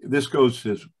 this goes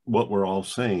to what we're all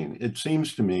saying. It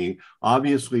seems to me,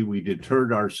 obviously, we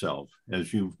deterred ourselves,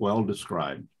 as you've well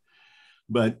described,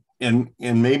 but and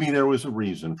maybe there was a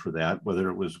reason for that, whether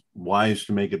it was wise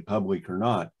to make it public or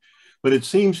not. But it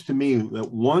seems to me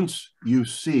that once you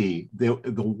see the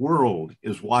world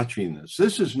is watching this,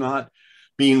 this is not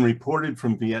being reported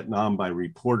from Vietnam by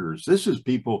reporters. This is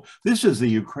people, this is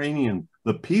the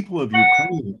people of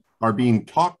Ukraine are being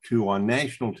talked to on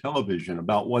national television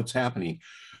about what's happening.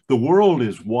 The world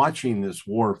is watching this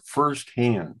war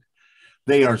firsthand.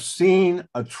 They are seeing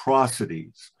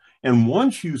atrocities. And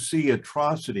once you see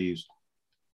atrocities,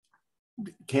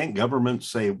 can't governments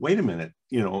say, wait a minute,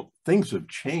 you know, things have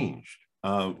changed.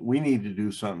 We need to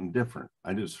do something different.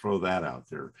 I just throw that out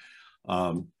there.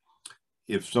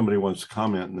 If somebody wants to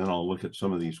comment, and then I'll look at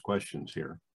some of these questions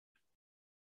here.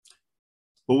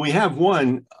 But we have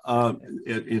one,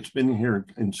 it's been here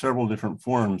in several different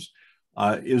forms.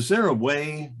 Is there a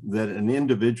way that an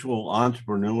individual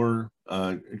entrepreneur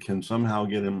can somehow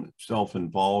get himself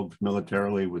involved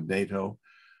militarily with NATO?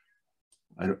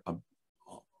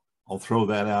 I'll throw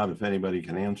that out if anybody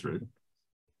can answer it.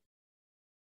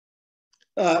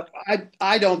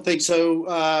 I don't think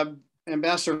so.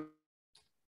 Ambassador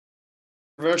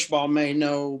Vershbow may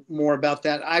know more about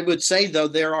that. I would say, though,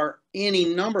 there are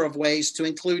any number of ways to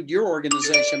include your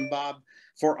organization, Bob,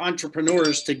 for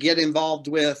entrepreneurs to get involved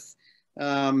with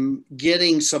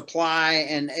getting supply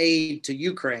and aid to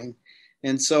Ukraine.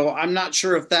 And so I'm not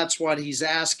sure if that's what he's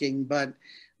asking, but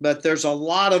there's a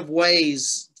lot of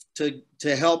ways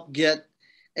to help get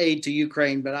aid to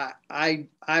Ukraine. But I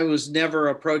was never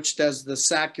approached as the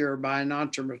sacker by an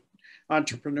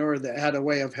entrepreneur that had a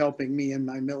way of helping me in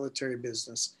my military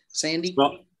business. Sandy?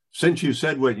 Well, since you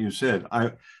said what you said,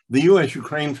 the U.S.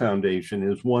 Ukraine Foundation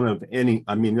is one of any,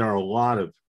 I mean, there are a lot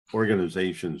of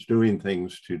organizations doing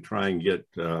things to try and get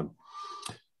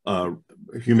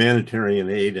humanitarian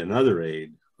aid and other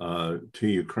aid to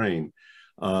Ukraine.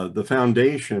 The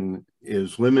foundation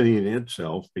is limiting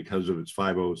itself because of its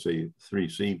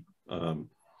 503c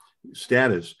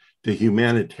status to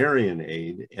humanitarian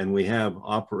aid, and we have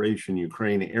Operation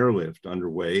Ukraine Airlift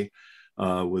underway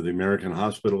with the American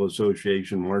Hospital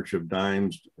Association, March of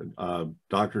Dimes,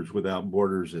 Doctors Without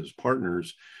Borders as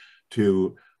partners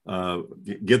to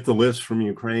get the list from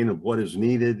Ukraine of what is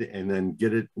needed and then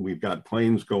get it. We've got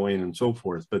planes going and so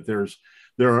forth, but there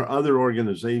are other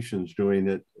organizations doing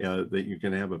it that you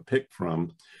can have a pick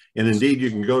from. And indeed, you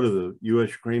can go to the U.S.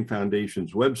 Ukraine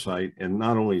Foundation's website and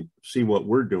not only see what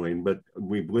we're doing, but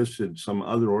we've listed some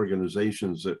other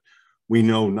organizations that we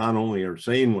know not only are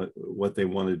saying what they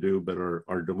want to do, but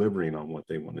are delivering on what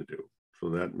they want to do. So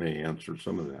that may answer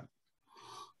some of that.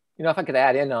 You know, if I could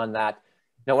add in on that,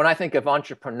 now when I think of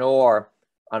entrepreneur,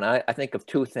 and I think of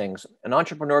two things. An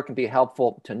entrepreneur can be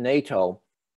helpful to NATO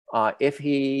if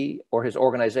he or his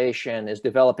organization is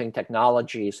developing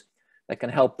technologies that can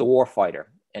help the warfighter.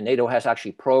 And NATO has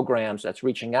actually programs that's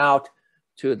reaching out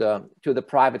to the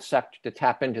private sector to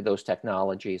tap into those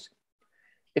technologies.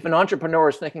 If an entrepreneur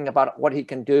is thinking about what he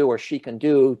can do or she can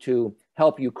do to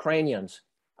help Ukrainians,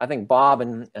 I think Bob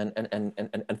and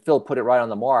Phil put it right on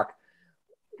the mark.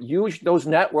 Use those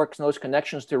networks and those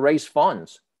connections to raise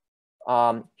funds.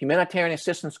 Humanitarian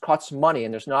assistance costs money,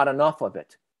 and there's not enough of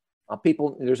it.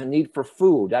 There's a need for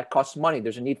food, that costs money.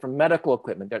 There's a need for medical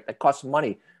equipment, that costs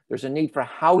money. There's a need for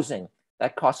housing,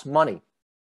 that costs money.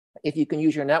 If you can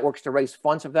use your networks to raise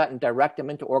funds of that and direct them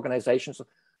into organizations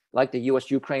like the U.S.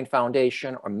 Ukraine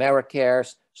Foundation or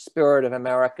AmeriCare's Spirit of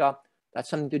America. That's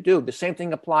something to do. The same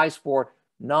thing applies for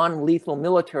non-lethal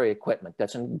military equipment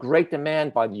that's in great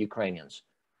demand by the Ukrainians.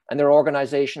 And there are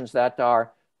organizations that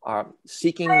are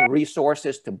seeking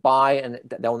resources to buy, and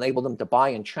that will enable them to buy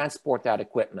and transport that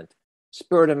equipment.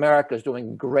 Spirit of America is doing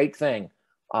a great thing,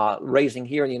 raising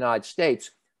here in the United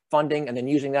States, funding, and then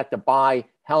using that to buy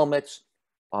helmets,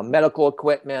 medical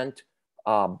equipment,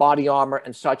 body armor,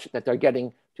 and such that they're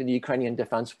getting to the Ukrainian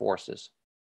Defense Forces.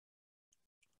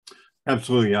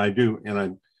 Absolutely, I do.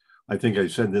 And I think I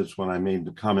said this when I made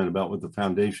the comment about what the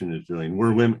foundation is doing.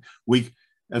 We're women.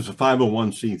 As a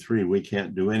 501c3, we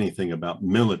can't do anything about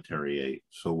military aid.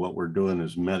 So what we're doing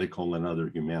is medical and other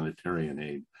humanitarian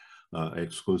aid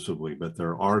exclusively. But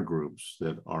there are groups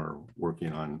that are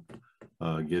working on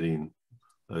getting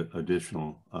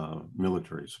additional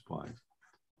military supplies.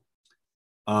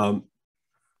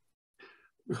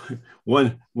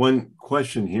 One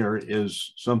question here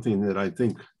is something that I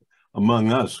think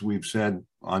among us, we've said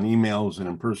on emails and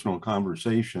in personal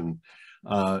conversation.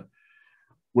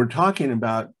 We're talking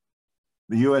about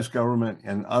the US government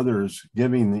and others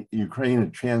giving the Ukraine a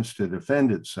chance to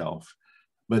defend itself,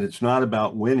 but it's not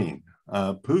about winning.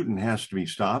 Putin has to be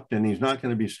stopped, and he's not going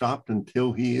to be stopped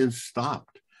until he is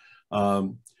stopped.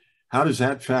 How does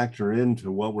that factor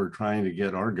into what we're trying to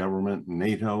get our government,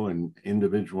 NATO, and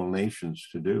individual nations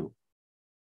to do?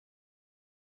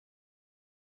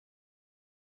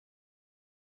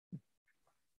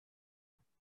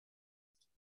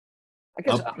 I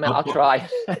guess I'll try.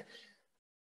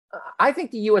 I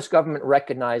think the U.S. government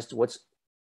recognized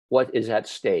what is at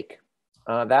stake.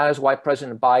 That is why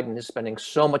President Biden is spending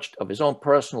so much of his own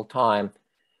personal time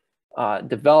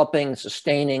developing,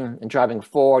 sustaining, and driving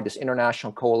forward this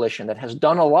international coalition that has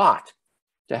done a lot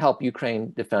to help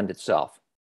Ukraine defend itself.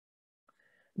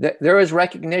 There is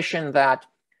recognition that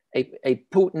a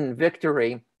Putin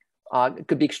victory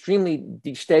could be extremely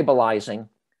destabilizing,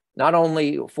 not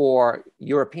only for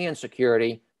European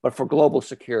security, but for global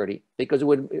security, because it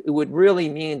would really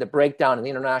mean the breakdown in the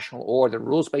international order, the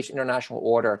rules-based international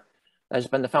order that has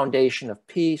been the foundation of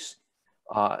peace,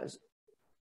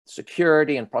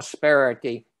 security, and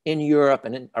prosperity in Europe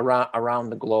and around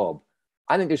the globe.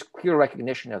 I think there's clear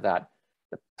recognition of that.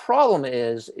 The problem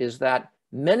is that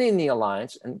many in the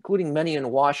alliance, including many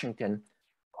in Washington,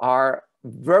 are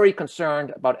very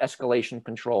concerned about escalation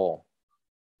control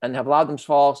and have allowed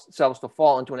themselves to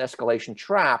fall into an escalation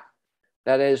trap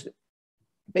that is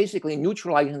basically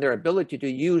neutralizing their ability to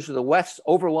use the West's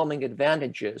overwhelming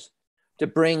advantages to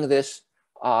bring this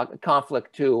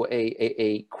conflict to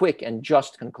a quick and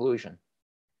just conclusion.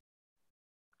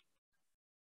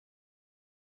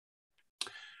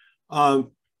 You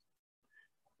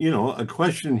know, a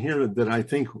question here that I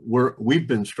think we've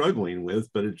been struggling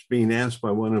with, but it's being asked by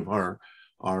one of our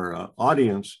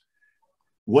audience.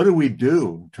 What do we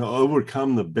do to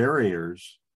overcome the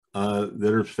barriers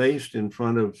that are faced in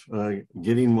front of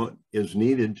getting what is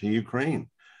needed to Ukraine?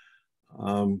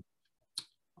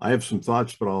 I have some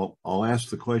thoughts, but I'll ask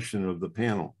the question of the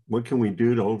panel. What can we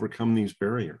do to overcome these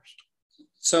barriers?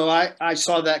 So I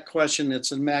saw that question.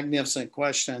 It's a magnificent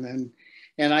question.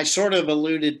 And I sort of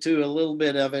alluded to a little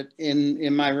bit of it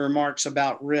in my remarks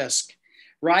about risk.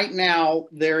 Right now,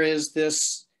 there is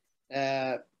this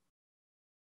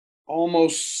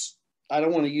almost, I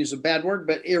don't want to use a bad word,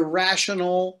 but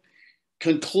irrational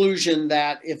conclusion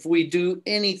that if we do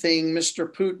anything, Mr.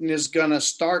 Putin is going to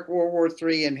start World War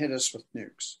III and hit us with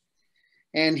nukes.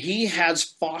 And he has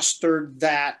fostered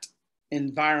that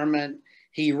environment.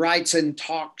 He writes and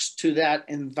talks to that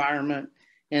environment.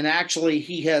 And actually,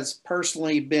 he has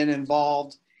personally been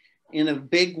involved in a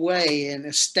big way in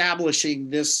establishing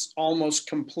this almost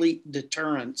complete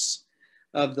deterrence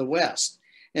of the West.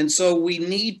 And so we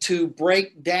need to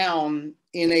break down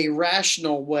in a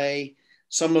rational way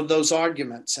some of those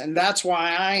arguments. And that's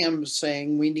why I am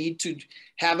saying we need to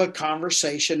have a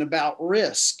conversation about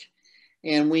risk.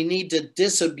 And we need to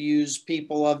disabuse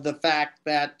people of the fact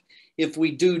that if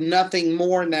we do nothing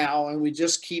more now and we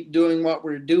just keep doing what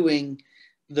we're doing,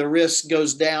 the risk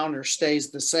goes down or stays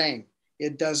the same.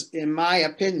 It does, in my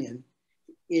opinion,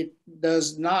 it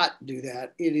does not do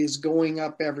that. It is going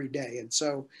up every day. And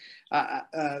so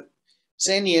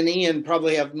Sandy and Ian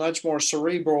probably have much more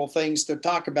cerebral things to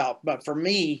talk about. But for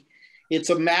me,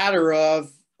 it's a matter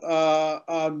of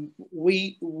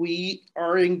we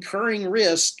are incurring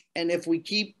risk. And if we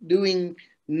keep doing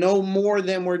no more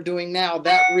than we're doing now,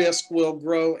 that risk will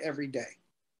grow every day.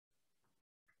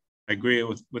 I agree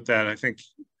with that. I think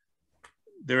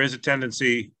there is a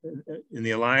tendency in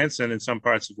the alliance and in some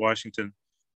parts of Washington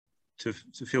to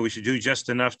feel we should do just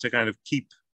enough to kind of keep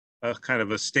a kind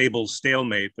of a stable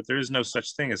stalemate, but there is no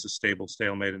such thing as a stable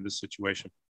stalemate in this situation,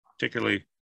 particularly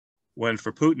when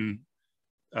for Putin,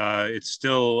 it's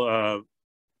still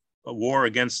a war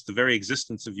against the very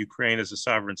existence of Ukraine as a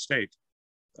sovereign state.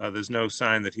 There's no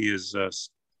sign that he has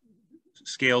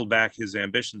scaled back his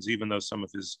ambitions, even though some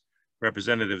of his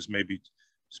representatives may be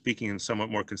speaking in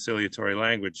somewhat more conciliatory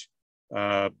language.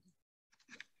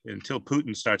 Until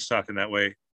Putin starts talking that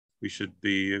way, we should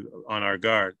be on our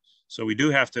guard. So we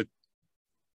do have to,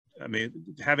 I mean,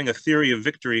 having a theory of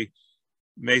victory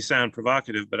may sound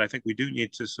provocative, but I think we do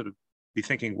need to sort of be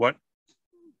thinking, what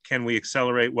can we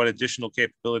accelerate? What additional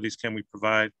capabilities can we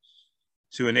provide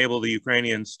to enable the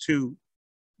Ukrainians to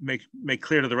make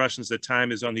clear to the Russians that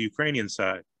time is on the Ukrainian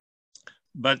side?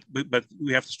 But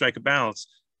we have to strike a balance,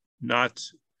 not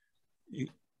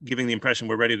giving the impression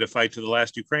we're ready to fight to the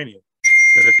last Ukrainian.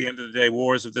 That at the end of the day,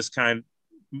 wars of this kind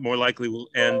more likely will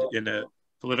end in a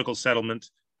political settlement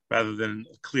rather than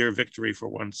a clear victory for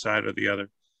one side or the other.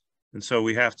 And so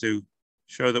we have to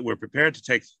show that we're prepared to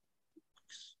take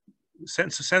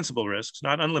sensible risks,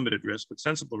 not unlimited risks, but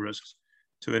sensible risks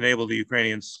to enable the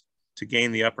Ukrainians to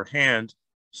gain the upper hand,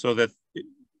 so that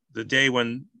the day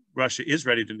when Russia is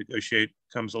ready to negotiate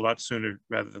comes a lot sooner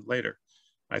rather than later.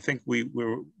 I think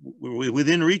we're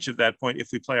within reach of that point if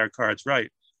we play our cards right.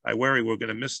 I worry we're going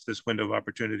to miss this window of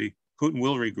opportunity. Putin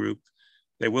will regroup.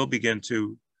 They will begin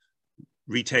to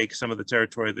retake some of the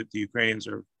territory that the Ukrainians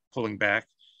are pulling back,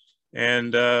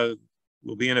 and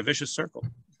we'll be in a vicious circle.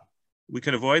 We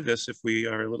can avoid this if we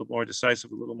are a little more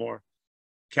decisive, a little more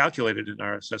calculated in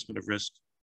our assessment of risk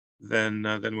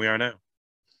than we are now.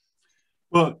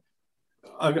 Well,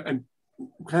 I'm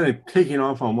kind of taking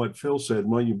off on what Phil said and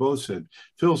what you both said.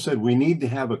 Phil said we need to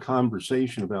have a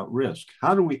conversation about risk.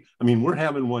 How do we, I mean, we're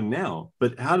having one now,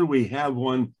 but how do we have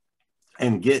one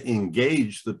and get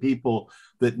engaged the people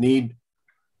that need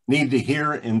to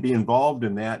hear and be involved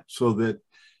in that, so that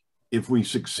if we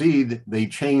succeed, they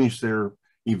change their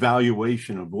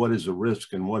evaluation of what is a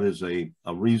risk and what is a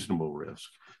reasonable risk?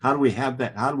 How do we have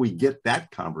that? How do we get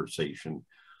that conversation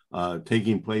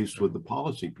taking place with the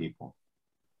policy people?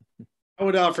 I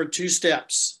would offer two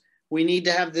steps. We need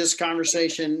to have this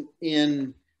conversation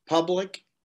in public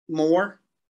more.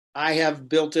 I have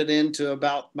built it into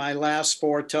about my last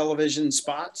 4 television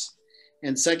spots.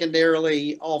 And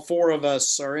secondarily, all 4 of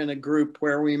us are in a group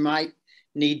where we might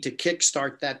need to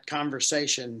kickstart that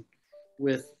conversation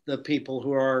with the people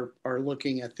who are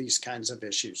looking at these kinds of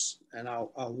issues. And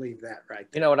I'll leave that right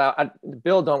there. You know what, I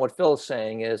build on what Phil's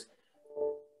saying is,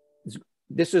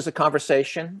 this is a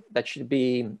conversation that should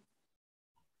be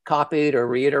copied or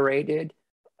reiterated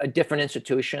at different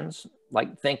institutions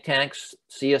like think tanks,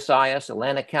 CSIS,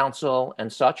 Atlantic Council,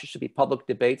 and such. There should be public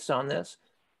debates on this.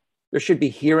 There should be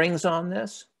hearings on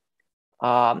this,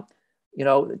 you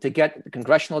know, to get the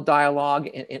congressional dialogue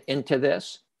into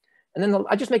this. And then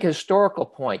I just make a historical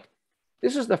point.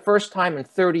 This is the first time in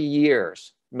 30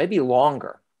 years, maybe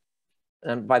longer,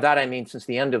 and by that I mean since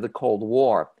the end of the Cold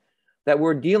War, that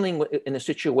we're dealing with in a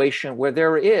situation where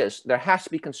there has to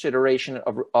be consideration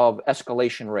of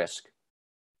escalation risk.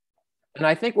 And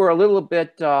I think we're a little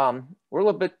bit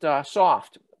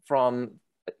soft from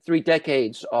 3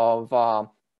 decades of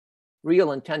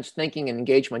real intense thinking and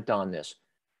engagement on this.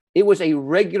 It was a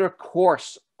regular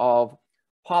course of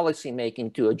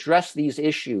policymaking to address these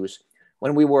issues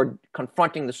when we were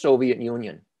confronting the Soviet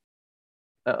Union.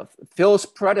 Phil's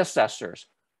predecessors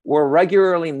were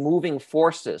regularly moving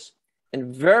forces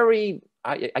in very,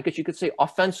 I guess you could say,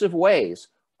 offensive ways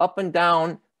up and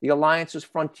down the alliance's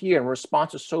frontier in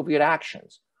response to Soviet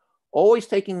actions, always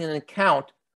taking into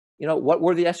account, you know, what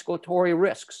were the escalatory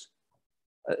risks.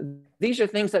 These are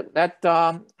things that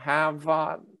have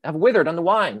withered on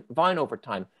the vine over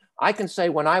time. I can say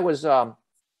when I was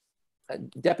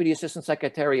Deputy Assistant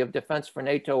Secretary of Defense for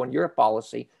NATO and Europe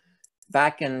Policy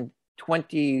back in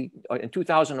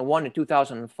 2001 and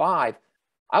 2005,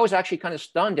 I was actually kind of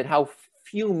stunned at how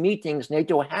few meetings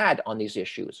NATO had on these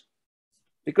issues,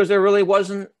 because there really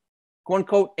wasn't, quote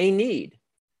unquote, a need.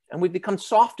 And we've become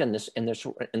soft in this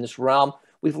realm.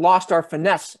 We've lost our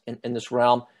finesse in this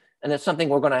realm, and it's something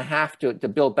we're going to have to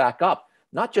build back up,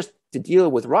 not just to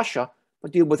deal with Russia,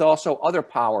 but deal with also other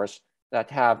powers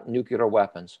that have nuclear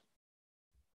weapons.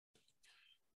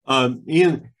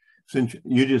 Ian, since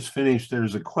you just finished,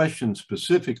 there's a question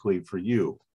specifically for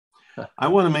you. I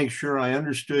want to make sure I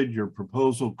understood your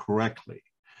proposal correctly.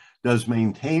 Does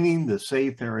maintaining the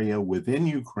safe area within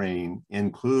Ukraine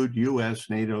include U.S.,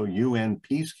 NATO, UN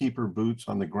peacekeeper boots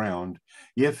on the ground?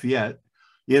 If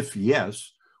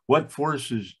yes, what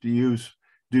forces do you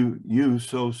use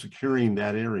securing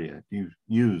that area? Do you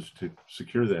use to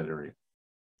secure that area?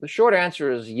 The short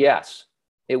answer is yes.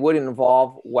 It would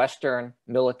involve Western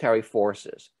military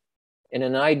forces. In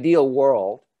an ideal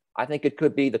world, I think it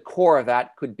could be the core of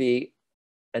that could be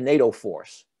a NATO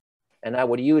force. And I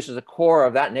would use as a core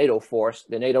of that NATO force,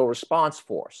 the NATO response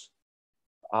force,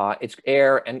 its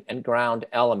air and ground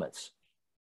elements.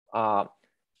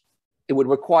 It would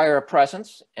require a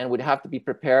presence and would have to be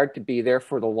prepared to be there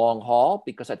for the long haul,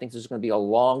 because I think this is going to be a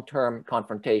long-term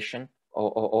confrontation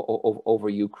over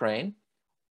Ukraine.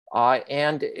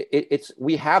 And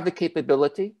we have the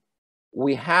capability,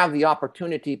 we have the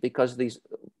opportunity, because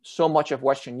so much of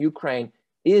Western Ukraine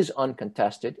is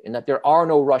uncontested in that there are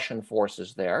no Russian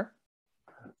forces there.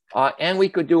 And we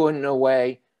could do it in a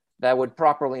way that would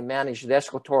properly manage the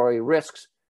escalatory risks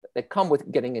that come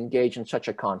with getting engaged in such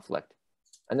a conflict.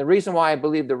 And the reason why I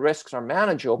believe the risks are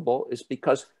manageable is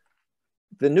because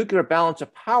the nuclear balance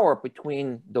of power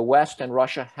between the West and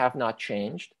Russia have not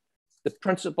changed.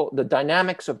 The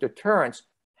dynamics of deterrence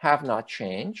have not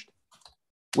changed.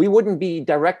 We wouldn't be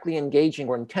directly engaging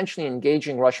or intentionally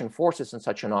engaging Russian forces in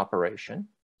such an operation.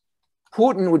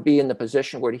 Putin would be in the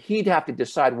position where he'd have to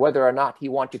decide whether or not he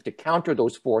wanted to counter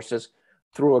those forces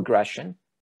through aggression.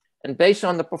 And based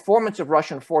on the performance of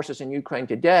Russian forces in Ukraine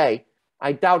today,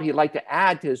 I doubt he'd like to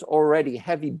add to his already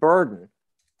heavy burden,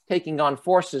 taking on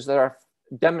forces that are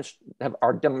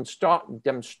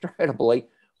demonstrably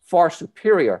far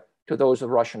superior to those of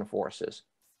Russian forces.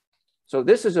 So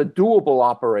this is a doable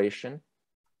operation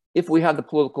if we have the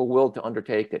political will to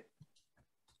undertake it.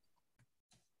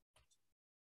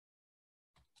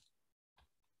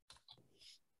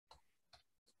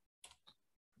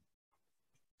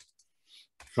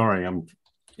 Sorry, I'm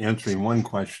answering one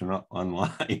question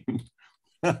online.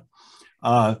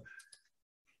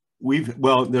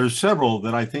 There's several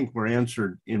that I think were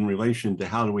answered in relation to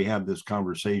how do we have this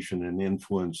conversation and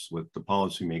influence what the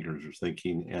policymakers are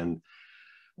thinking. And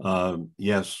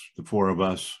yes, the four of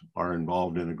us are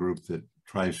involved in a group that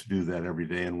tries to do that every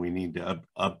day, and we need to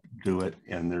do it.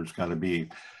 And there's got to be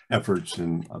efforts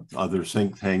in other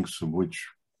think tanks, of which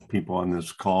people on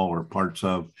this call are parts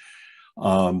of.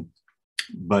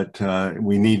 But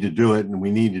we need to do it, and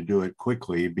we need to do it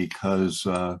quickly, because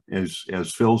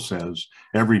as Phil says,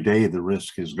 every day the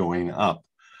risk is going up.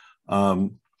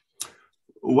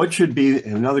 What should be,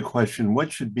 another question,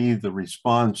 what should be the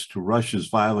response to Russia's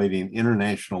violating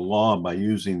international law by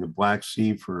using the Black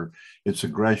Sea for its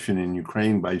aggression in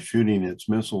Ukraine by shooting its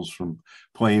missiles from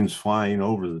planes flying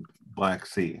over the Black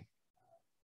Sea?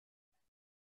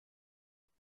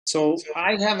 So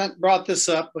I haven't brought this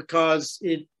up because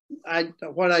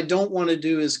what I don't want to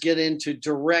do is get into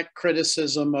direct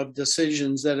criticism of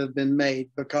decisions that have been made,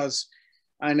 because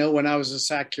I know when I was a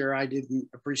SACUR, I didn't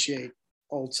appreciate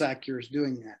old SACURs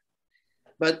doing that.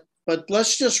 But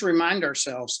let's just remind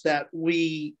ourselves that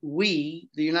we,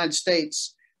 the United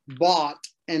States, bought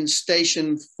and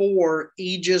stationed 4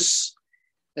 Aegis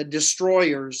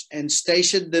destroyers and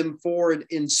stationed them forward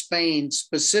in Spain,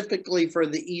 specifically for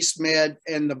the East Med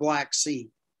and the Black Sea.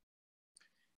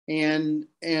 And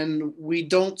we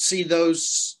don't see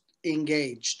those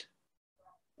engaged.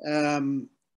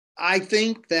 I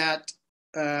think that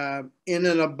in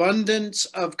an abundance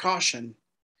of caution,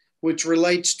 which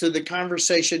relates to the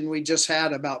conversation we just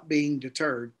had about being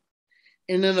deterred,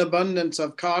 in an abundance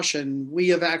of caution, we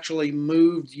have actually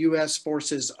moved U.S.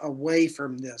 forces away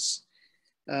from this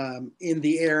in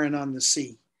the air and on the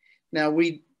sea. Now,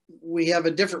 we have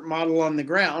a different model on the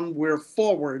ground. We're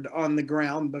forward on the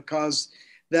ground because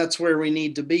that's where we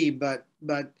need to be. But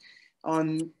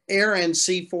on air and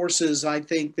sea forces, I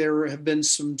think there have been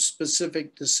some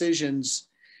specific decisions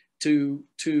to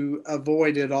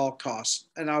avoid at all costs.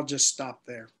 And I'll just stop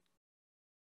there.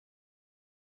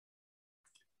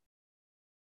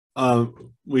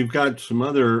 We've got some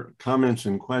other comments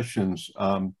and questions.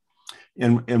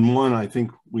 And one I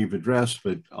think we've addressed,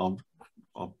 but I'll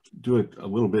do it a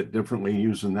little bit differently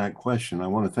using that question. I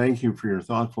want to thank you for your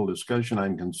thoughtful discussion.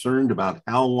 I'm concerned about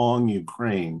how long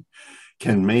Ukraine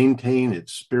can maintain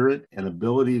its spirit and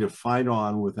ability to fight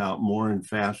on without more and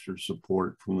faster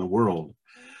support from the world.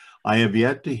 I have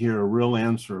yet to hear a real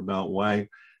answer about why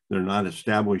they're not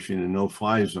establishing a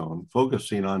no-fly zone.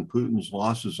 Focusing on Putin's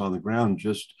losses on the ground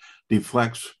just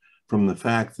deflects from the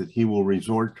fact that he will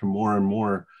resort to more and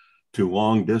more to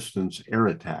long-distance air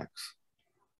attacks.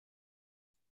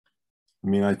 I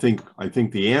mean, I think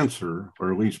the answer,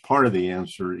 or at least part of the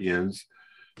answer, is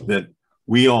that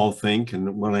we all think,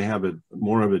 and when I have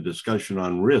more of a discussion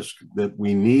on risk, that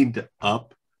we need to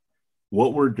up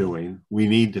what we're doing. We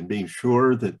need to be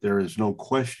sure that there is no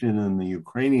question in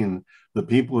the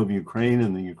people of Ukraine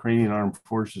and the Ukrainian armed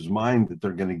forces mind that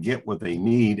they're going to get what they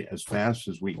need as fast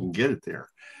as we can get it there.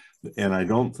 And I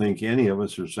don't think any of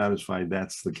us are satisfied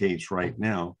that's the case right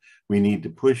now. We need to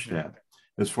push that.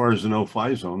 As far as the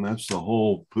no-fly zone, that's the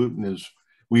whole Putin is,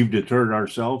 we've deterred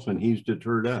ourselves and he's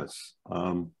deterred us.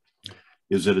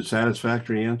 Is it a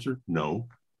satisfactory answer? No.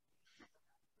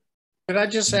 Could I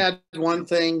just add one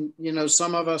thing? You know,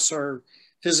 some of us are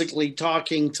physically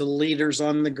talking to leaders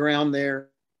on the ground there,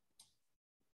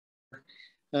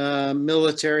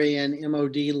 military and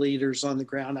MOD leaders on the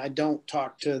ground. I don't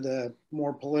talk to the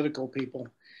more political people.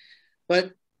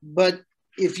 But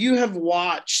if you have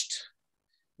watched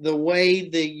the way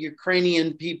the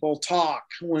Ukrainian people talk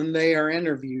when they are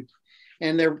interviewed,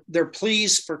 and they're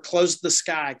pleased for close the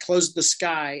sky,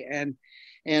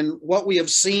 and what we have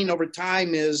seen over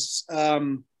time is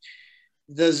the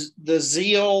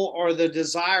zeal or the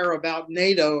desire about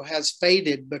NATO has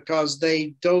faded because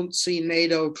they don't see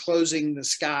NATO closing the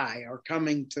sky or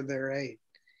coming to their aid.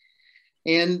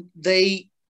 And they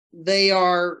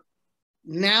are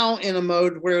now in a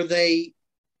mode where they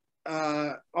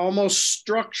almost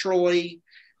structurally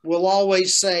will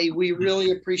always say, we really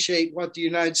appreciate what the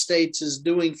United States is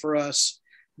doing for us,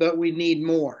 but we need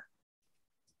more.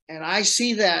 And I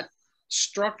see that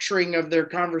structuring of their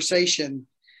conversation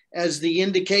as the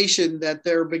indication that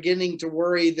they're beginning to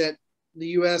worry that the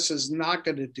U.S. is not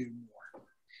going to do more.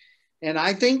 And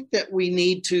I think that we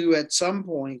need to, at some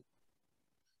point,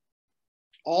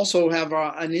 also have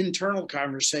an internal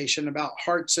conversation about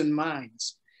hearts and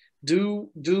minds. Do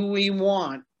we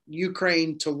want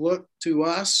Ukraine to look to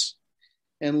us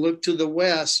and look to the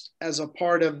West as a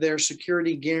part of their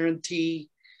security guarantee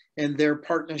and their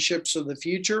partnerships of the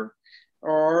future?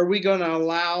 Or are we going to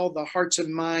allow the hearts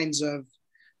and minds of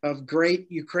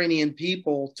great Ukrainian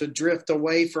people to drift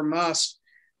away from us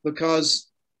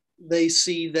because they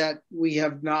see that we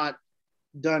have not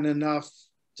done enough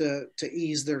to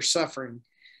ease their suffering?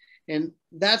 And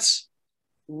that's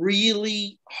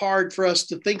really hard for us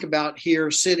to think about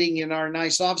here, sitting in our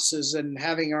nice offices and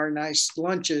having our nice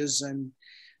lunches and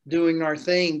doing our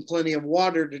thing, plenty of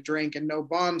water to drink and no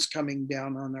bombs coming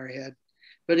down on our head.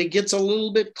 But it gets a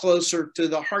little bit closer to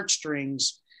the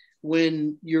heartstrings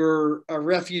when you're a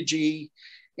refugee.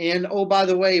 And oh, by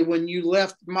the way, when you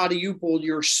left Mariupol,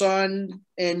 your son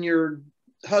and your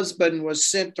husband was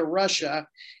sent to Russia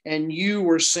and you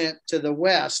were sent to the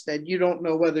West, and you don't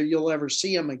know whether you'll ever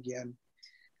see them again.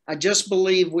 I just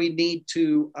believe we need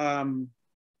to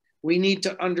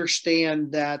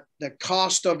understand that the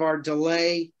cost of our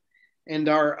delay and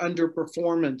our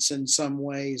underperformance in some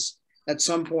ways at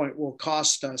some point will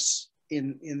cost us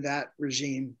in that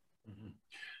regime.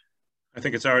 I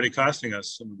think it's already costing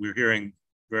us. We're hearing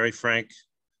very frank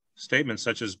statements,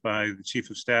 such as by the Chief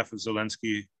of Staff of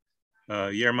Zelensky,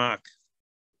 Yermak,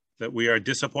 that we are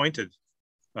disappointed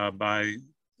by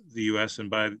the U.S. and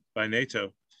by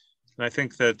NATO. And I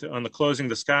think that on the closing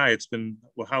the sky, it's been,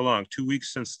 well, how long? 2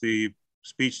 weeks since the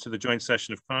speech to the joint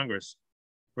session of Congress,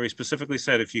 where he specifically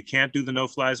said, if you can't do the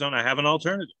no-fly zone, I have an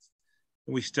alternative.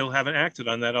 And we still haven't acted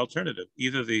on that alternative,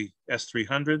 either the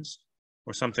S-300s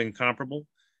or something comparable,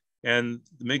 and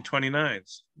the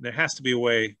MiG-29s. There has to be a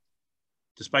way,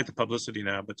 despite the publicity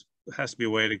now, but there has to be a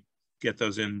way to get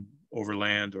those in over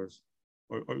land or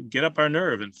get up our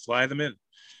nerve and fly them in.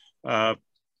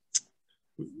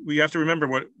 We have to remember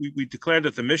what we declared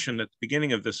that the mission at the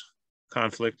beginning of this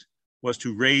conflict was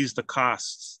to raise the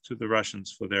costs to the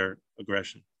Russians for their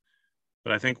aggression.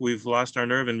 But I think we've lost our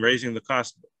nerve in raising the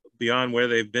cost beyond where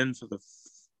they've been for the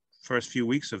first few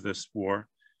weeks of this war.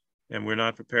 And we're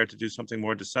not prepared to do something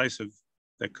more decisive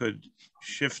that could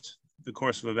shift the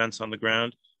course of events on the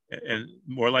ground and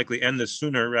more likely end this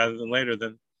sooner rather than later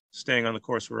than staying on the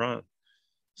course we're on.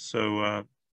 So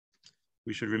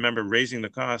we should remember raising the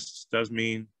costs does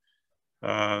mean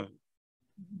not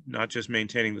just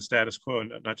maintaining the status quo,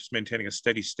 not just maintaining a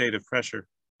steady state of pressure,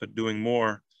 but doing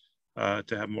more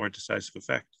to have more decisive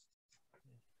effect.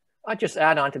 I'll just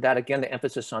add on to that again, the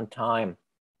emphasis on time.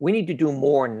 We need to do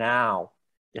more now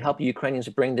to help the Ukrainians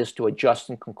bring this to a just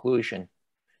conclusion,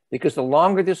 because the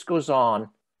longer this goes on,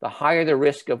 the higher the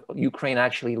risk of Ukraine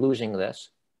actually losing this,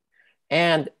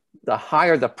 and the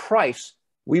higher the price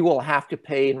we will have to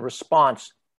pay in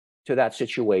response to that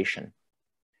situation,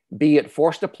 be it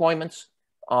forced deployments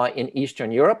in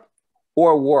Eastern Europe,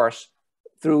 or worse,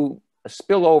 through a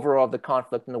spillover of the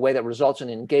conflict in the way that results in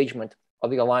engagement of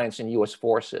the alliance and US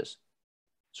forces.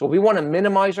 So if we want to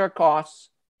minimize our costs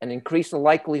and increase the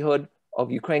likelihood of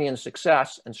Ukrainian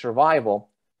success and survival,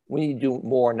 we need to do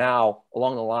more now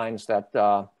along the lines that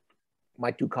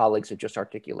my two colleagues have just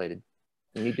articulated.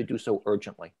 We need to do so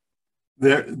urgently.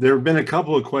 There have been a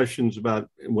couple of questions about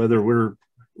whether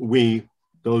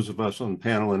those of us on the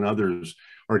panel and others,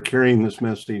 are carrying this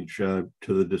message to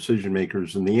the decision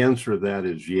makers. And the answer to that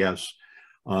is yes.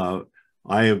 I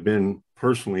have been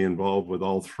personally involved with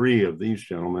all three of these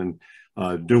gentlemen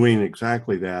doing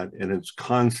exactly that. And it's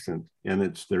constant.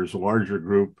 And there's a larger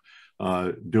group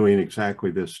doing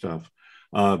exactly this stuff.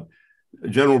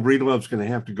 General Breedlove's going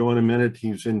to have to go in a minute.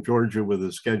 He's in Georgia with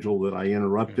a schedule that I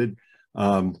interrupted.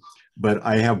 But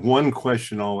I have one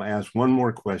question. I'll ask one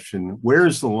more question. Where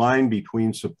is the line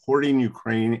between supporting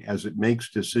Ukraine as it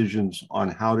makes decisions on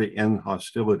how to end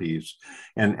hostilities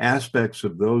and aspects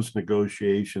of those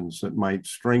negotiations that might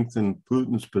strengthen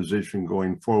Putin's position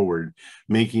going forward,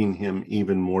 making him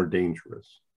even more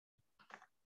dangerous?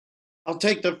 I'll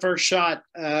take the first shot.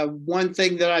 One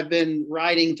thing that I've been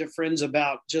writing to friends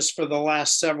about just for the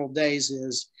last several days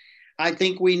is I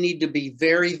think we need to be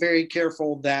very, very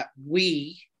careful that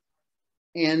we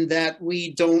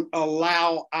don't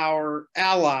allow our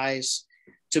allies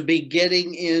to be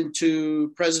getting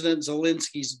into President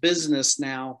Zelensky's business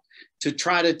now to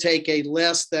try to take a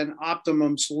less than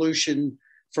optimum solution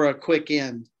for a quick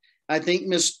end. I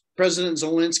think President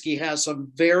Zelensky has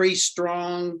some very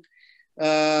strong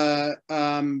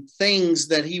things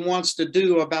that he wants to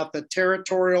do about the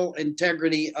territorial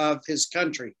integrity of his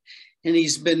country. And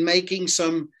he's been making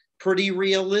some pretty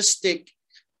realistic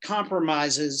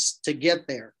compromises to get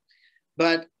there.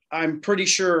 But I'm pretty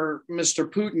sure Mr.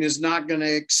 Putin is not going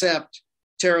to accept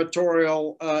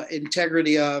territorial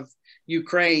integrity of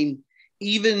Ukraine,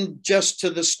 even just to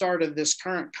the start of this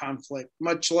current conflict,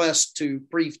 much less to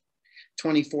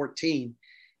pre-2014.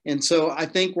 And so I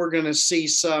think we're going to see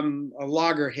some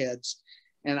loggerheads.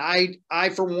 And I,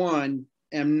 for one,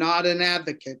 am not an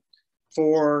advocate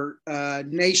for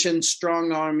nations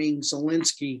strong-arming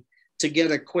Zelensky to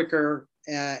get a quicker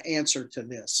answer to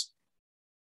this.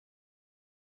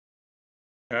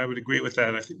 I would agree with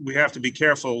that. I think we have to be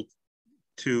careful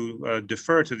to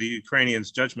defer to the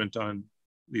Ukrainians' judgment on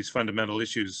these fundamental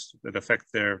issues that affect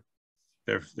their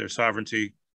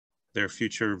sovereignty, their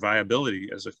future viability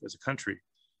as a country.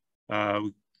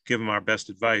 We give them our best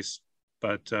advice,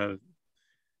 but at the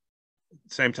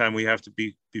same time, we have to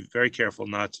be very careful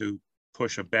not to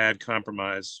push a bad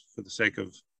compromise for the sake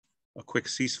of a quick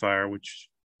ceasefire, which,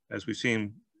 as we've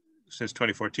seen since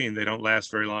 2014, they don't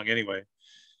last very long anyway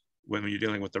when you're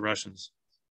dealing with the Russians.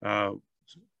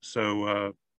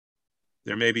 So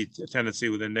there may be a tendency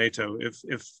within NATO, if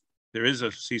there is a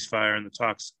ceasefire and the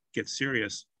talks get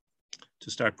serious,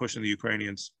 to start pushing the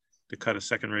Ukrainians to cut a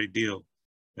second-rate deal.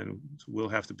 And we'll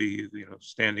have to be,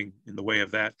 standing in the way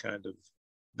of that kind of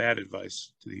bad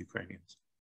advice to the Ukrainians.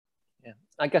 Yeah,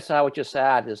 I guess I would just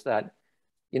add is that,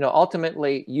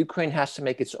 ultimately Ukraine has to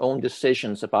make its own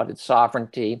decisions about its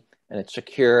sovereignty and its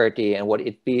security and what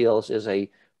it feels is a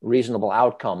reasonable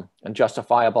outcome and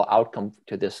justifiable outcome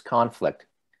to this conflict.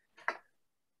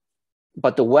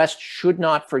 But the West should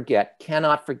not forget,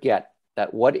 cannot forget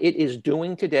that what it is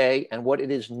doing today and what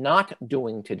it is not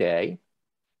doing today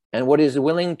and what is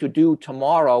willing to do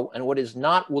tomorrow and what is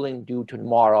not willing to do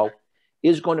tomorrow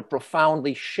is going to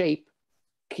profoundly shape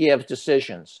Kiev's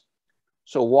decisions.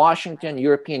 So Washington,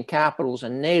 European capitals,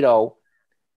 and NATO,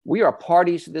 we are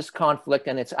parties to this conflict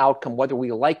and its outcome, whether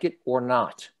we like it or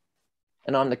not.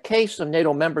 And on the case of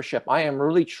NATO membership, I am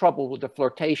really troubled with the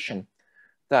flirtation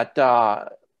that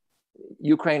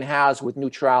Ukraine has with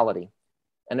neutrality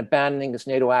and abandoning its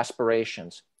NATO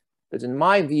aspirations. Because in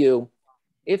my view,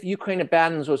 if Ukraine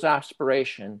abandons those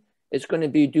aspirations, it's going to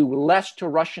be due less to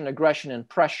Russian aggression and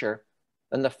pressure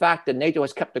than the fact that NATO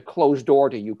has kept a closed door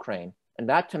to Ukraine. And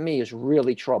that to me is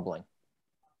really troubling.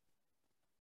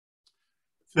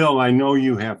 Phil, I know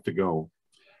you have to go.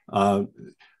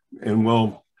 And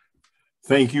we'll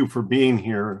thank you for being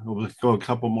here. We'll go a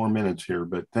couple more minutes here,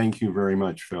 but thank you very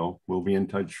much, Phil. We'll be in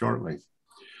touch shortly.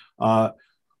 We're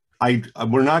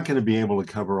not going to be able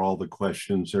to cover all the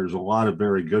questions. There's a lot of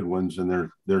very good ones,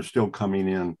 and they're still coming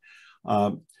in.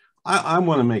 I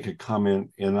want to make a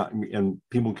comment, and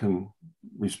people can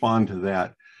respond to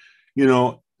that.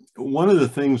 One of the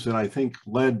things that I think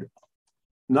led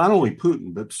not only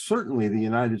Putin, but certainly the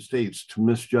United States to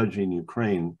misjudging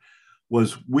Ukraine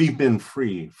was we've been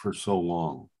free for so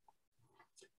long.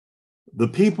 The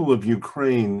people of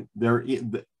Ukraine,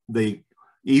 they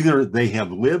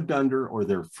have lived under, or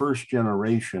they're first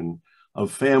generation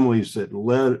of families that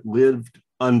lived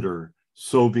under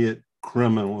Soviet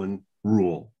Kremlin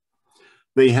rule.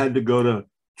 They had to go to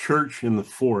church in the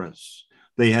forests.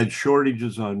 They had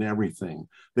shortages on everything.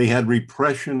 They had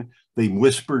repression. They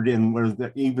whispered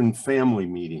in even family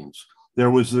meetings. There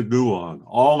was the Gulag,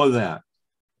 all of that.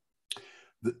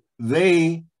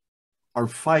 They are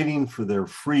fighting for their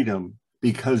freedom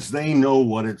because they know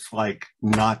what it's like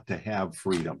not to have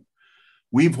freedom.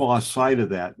 We've lost sight of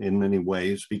that in many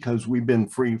ways because we've been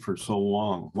free for so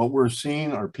long. What we're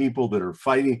seeing are people that are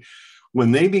fighting.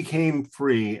 When they became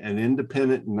free and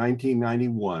independent in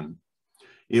 1991,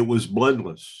 it was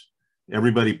bloodless.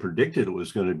 Everybody predicted it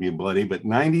was going to be bloody, but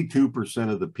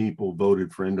 92% of the people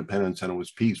voted for independence and it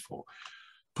was peaceful.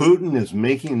 Putin is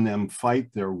making them fight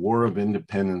their war of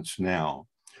independence now.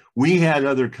 We had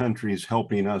other countries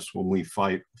helping us when we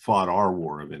fought our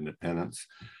war of independence.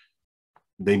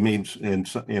 They made,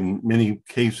 in many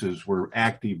cases, were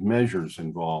active measures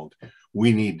involved.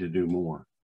 We need to do more.